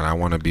badge, and I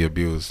want to be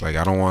abused. Like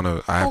I don't want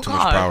to. I have Oh, too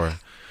much God. power.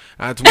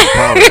 I had too much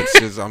power. It's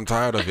just, I'm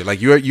tired of it.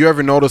 Like you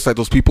ever notice like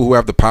those people who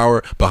have the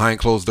power behind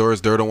closed doors?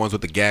 They're the ones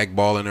with the gag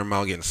ball in their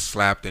mouth getting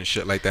slapped and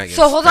shit like that.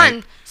 So hold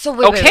on. So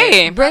wait,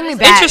 Okay. bring me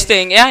back.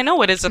 Interesting. Yeah, I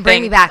know it is a Bring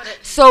thing. me back.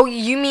 So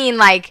you mean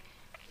like,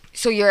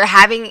 so you're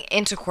having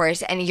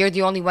intercourse and you're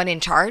the only one in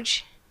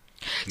charge?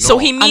 So No.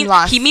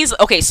 I'm he means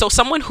okay. So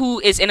someone who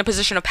is in a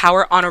position of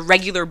power on a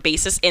regular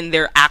basis in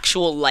their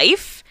actual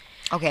life,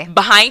 Okay.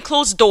 behind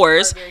closed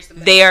doors,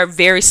 they are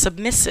very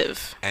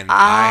submissive. And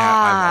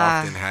Ah.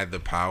 I've often had the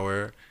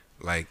power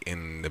like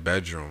in the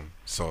bedroom.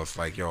 So it's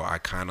like, yo, I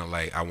kind of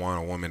like, I want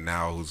a woman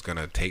now who's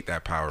gonna take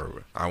that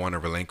power. I want to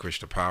relinquish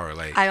the power.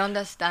 Like, I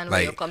understand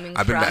where you're like coming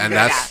I've been, from. and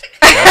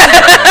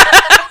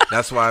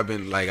that's why I've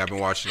been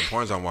watching the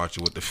porns I'm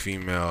watching with the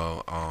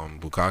female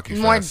Bukkake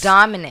more Fest.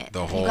 dominant.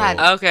 The You whole, got-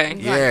 Okay.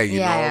 yeah, you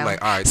know, Yeah.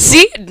 like, all right. so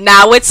See,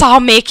 now it's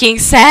all making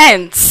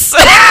sense.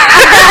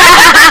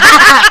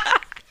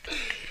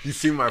 you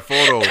see my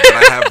photo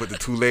that I have with the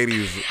two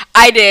ladies.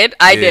 I did.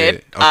 Yeah,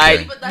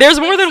 Okay. But that's There's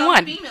like more than some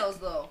one. females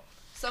though.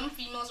 Some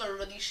females are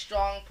really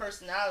strong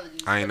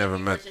personalities. I ain't but never if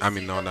you met. were to I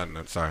mean, see no, them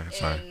not sorry.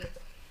 in,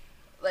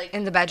 like,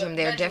 In the bedroom,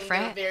 they're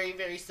different? very,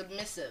 very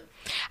submissive.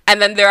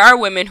 And then there are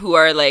women who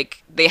are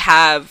like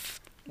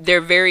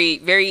they're very,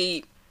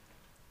 very.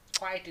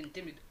 Quiet and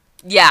timid.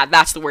 Yeah,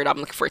 that's the word I'm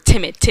looking for.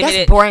 Timid.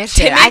 That's boring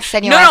shit. Timid. I've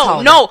said your no,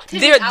 asshole. no.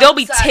 Timid They'll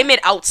be outside. timid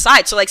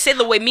outside. So like, say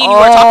the way me and you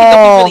are talking, they'll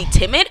Oh. be really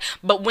timid.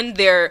 But when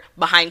they're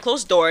behind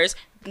closed doors,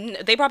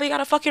 they probably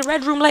got a fucking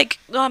red room like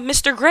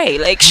Mr. Grey.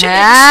 Like shit.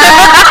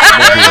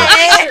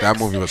 That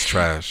movie was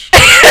trash.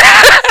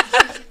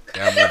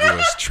 That movie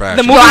was trash.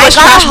 The Yo, movie I was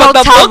got trash, a but the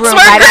hotel books room were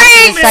right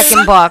after great. the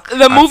second book.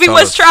 The movie I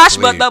was fell trash,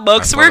 but asleep. the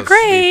books I were fell asleep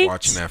great.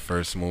 watching that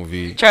first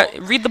movie.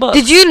 Read the book.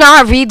 Did you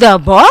not read the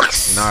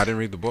books? No, I didn't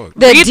read the book.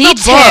 The Read the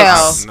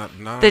details.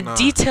 The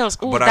details.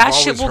 Ooh, But that I've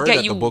shit always will heard get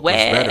that you the book was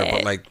better, wet.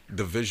 but like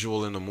the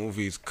visual in the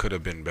movies could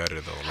have been better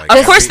though. Like,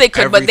 Of course they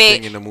could, but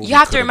everything in the movie you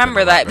have to could been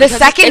remember a lot that The better.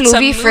 because second it's a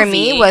movie for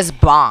me movie. was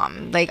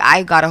bomb. Like,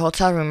 I got a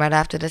hotel room right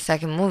after the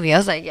second movie. I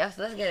was like, yes,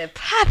 let's get it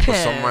poppin'. But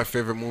some of my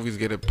favorite movies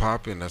get it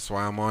popping. That's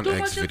why I'm on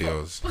X videos.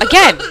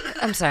 Again,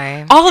 I'm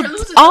sorry.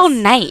 all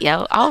night,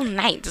 yo, all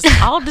night,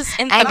 just all this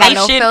ain't information. got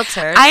no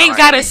filters. I ain't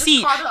gotta Just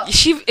see. caught up.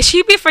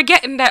 She be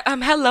forgetting that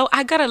hello,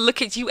 I gotta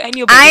look at you and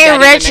your. I baby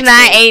ain't daddy the rich and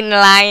next I day. ain't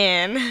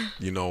lying.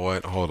 You know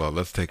what? Hold on.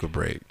 Let's take a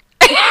break.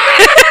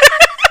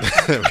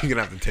 We're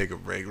gonna have to take a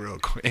break real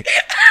quick.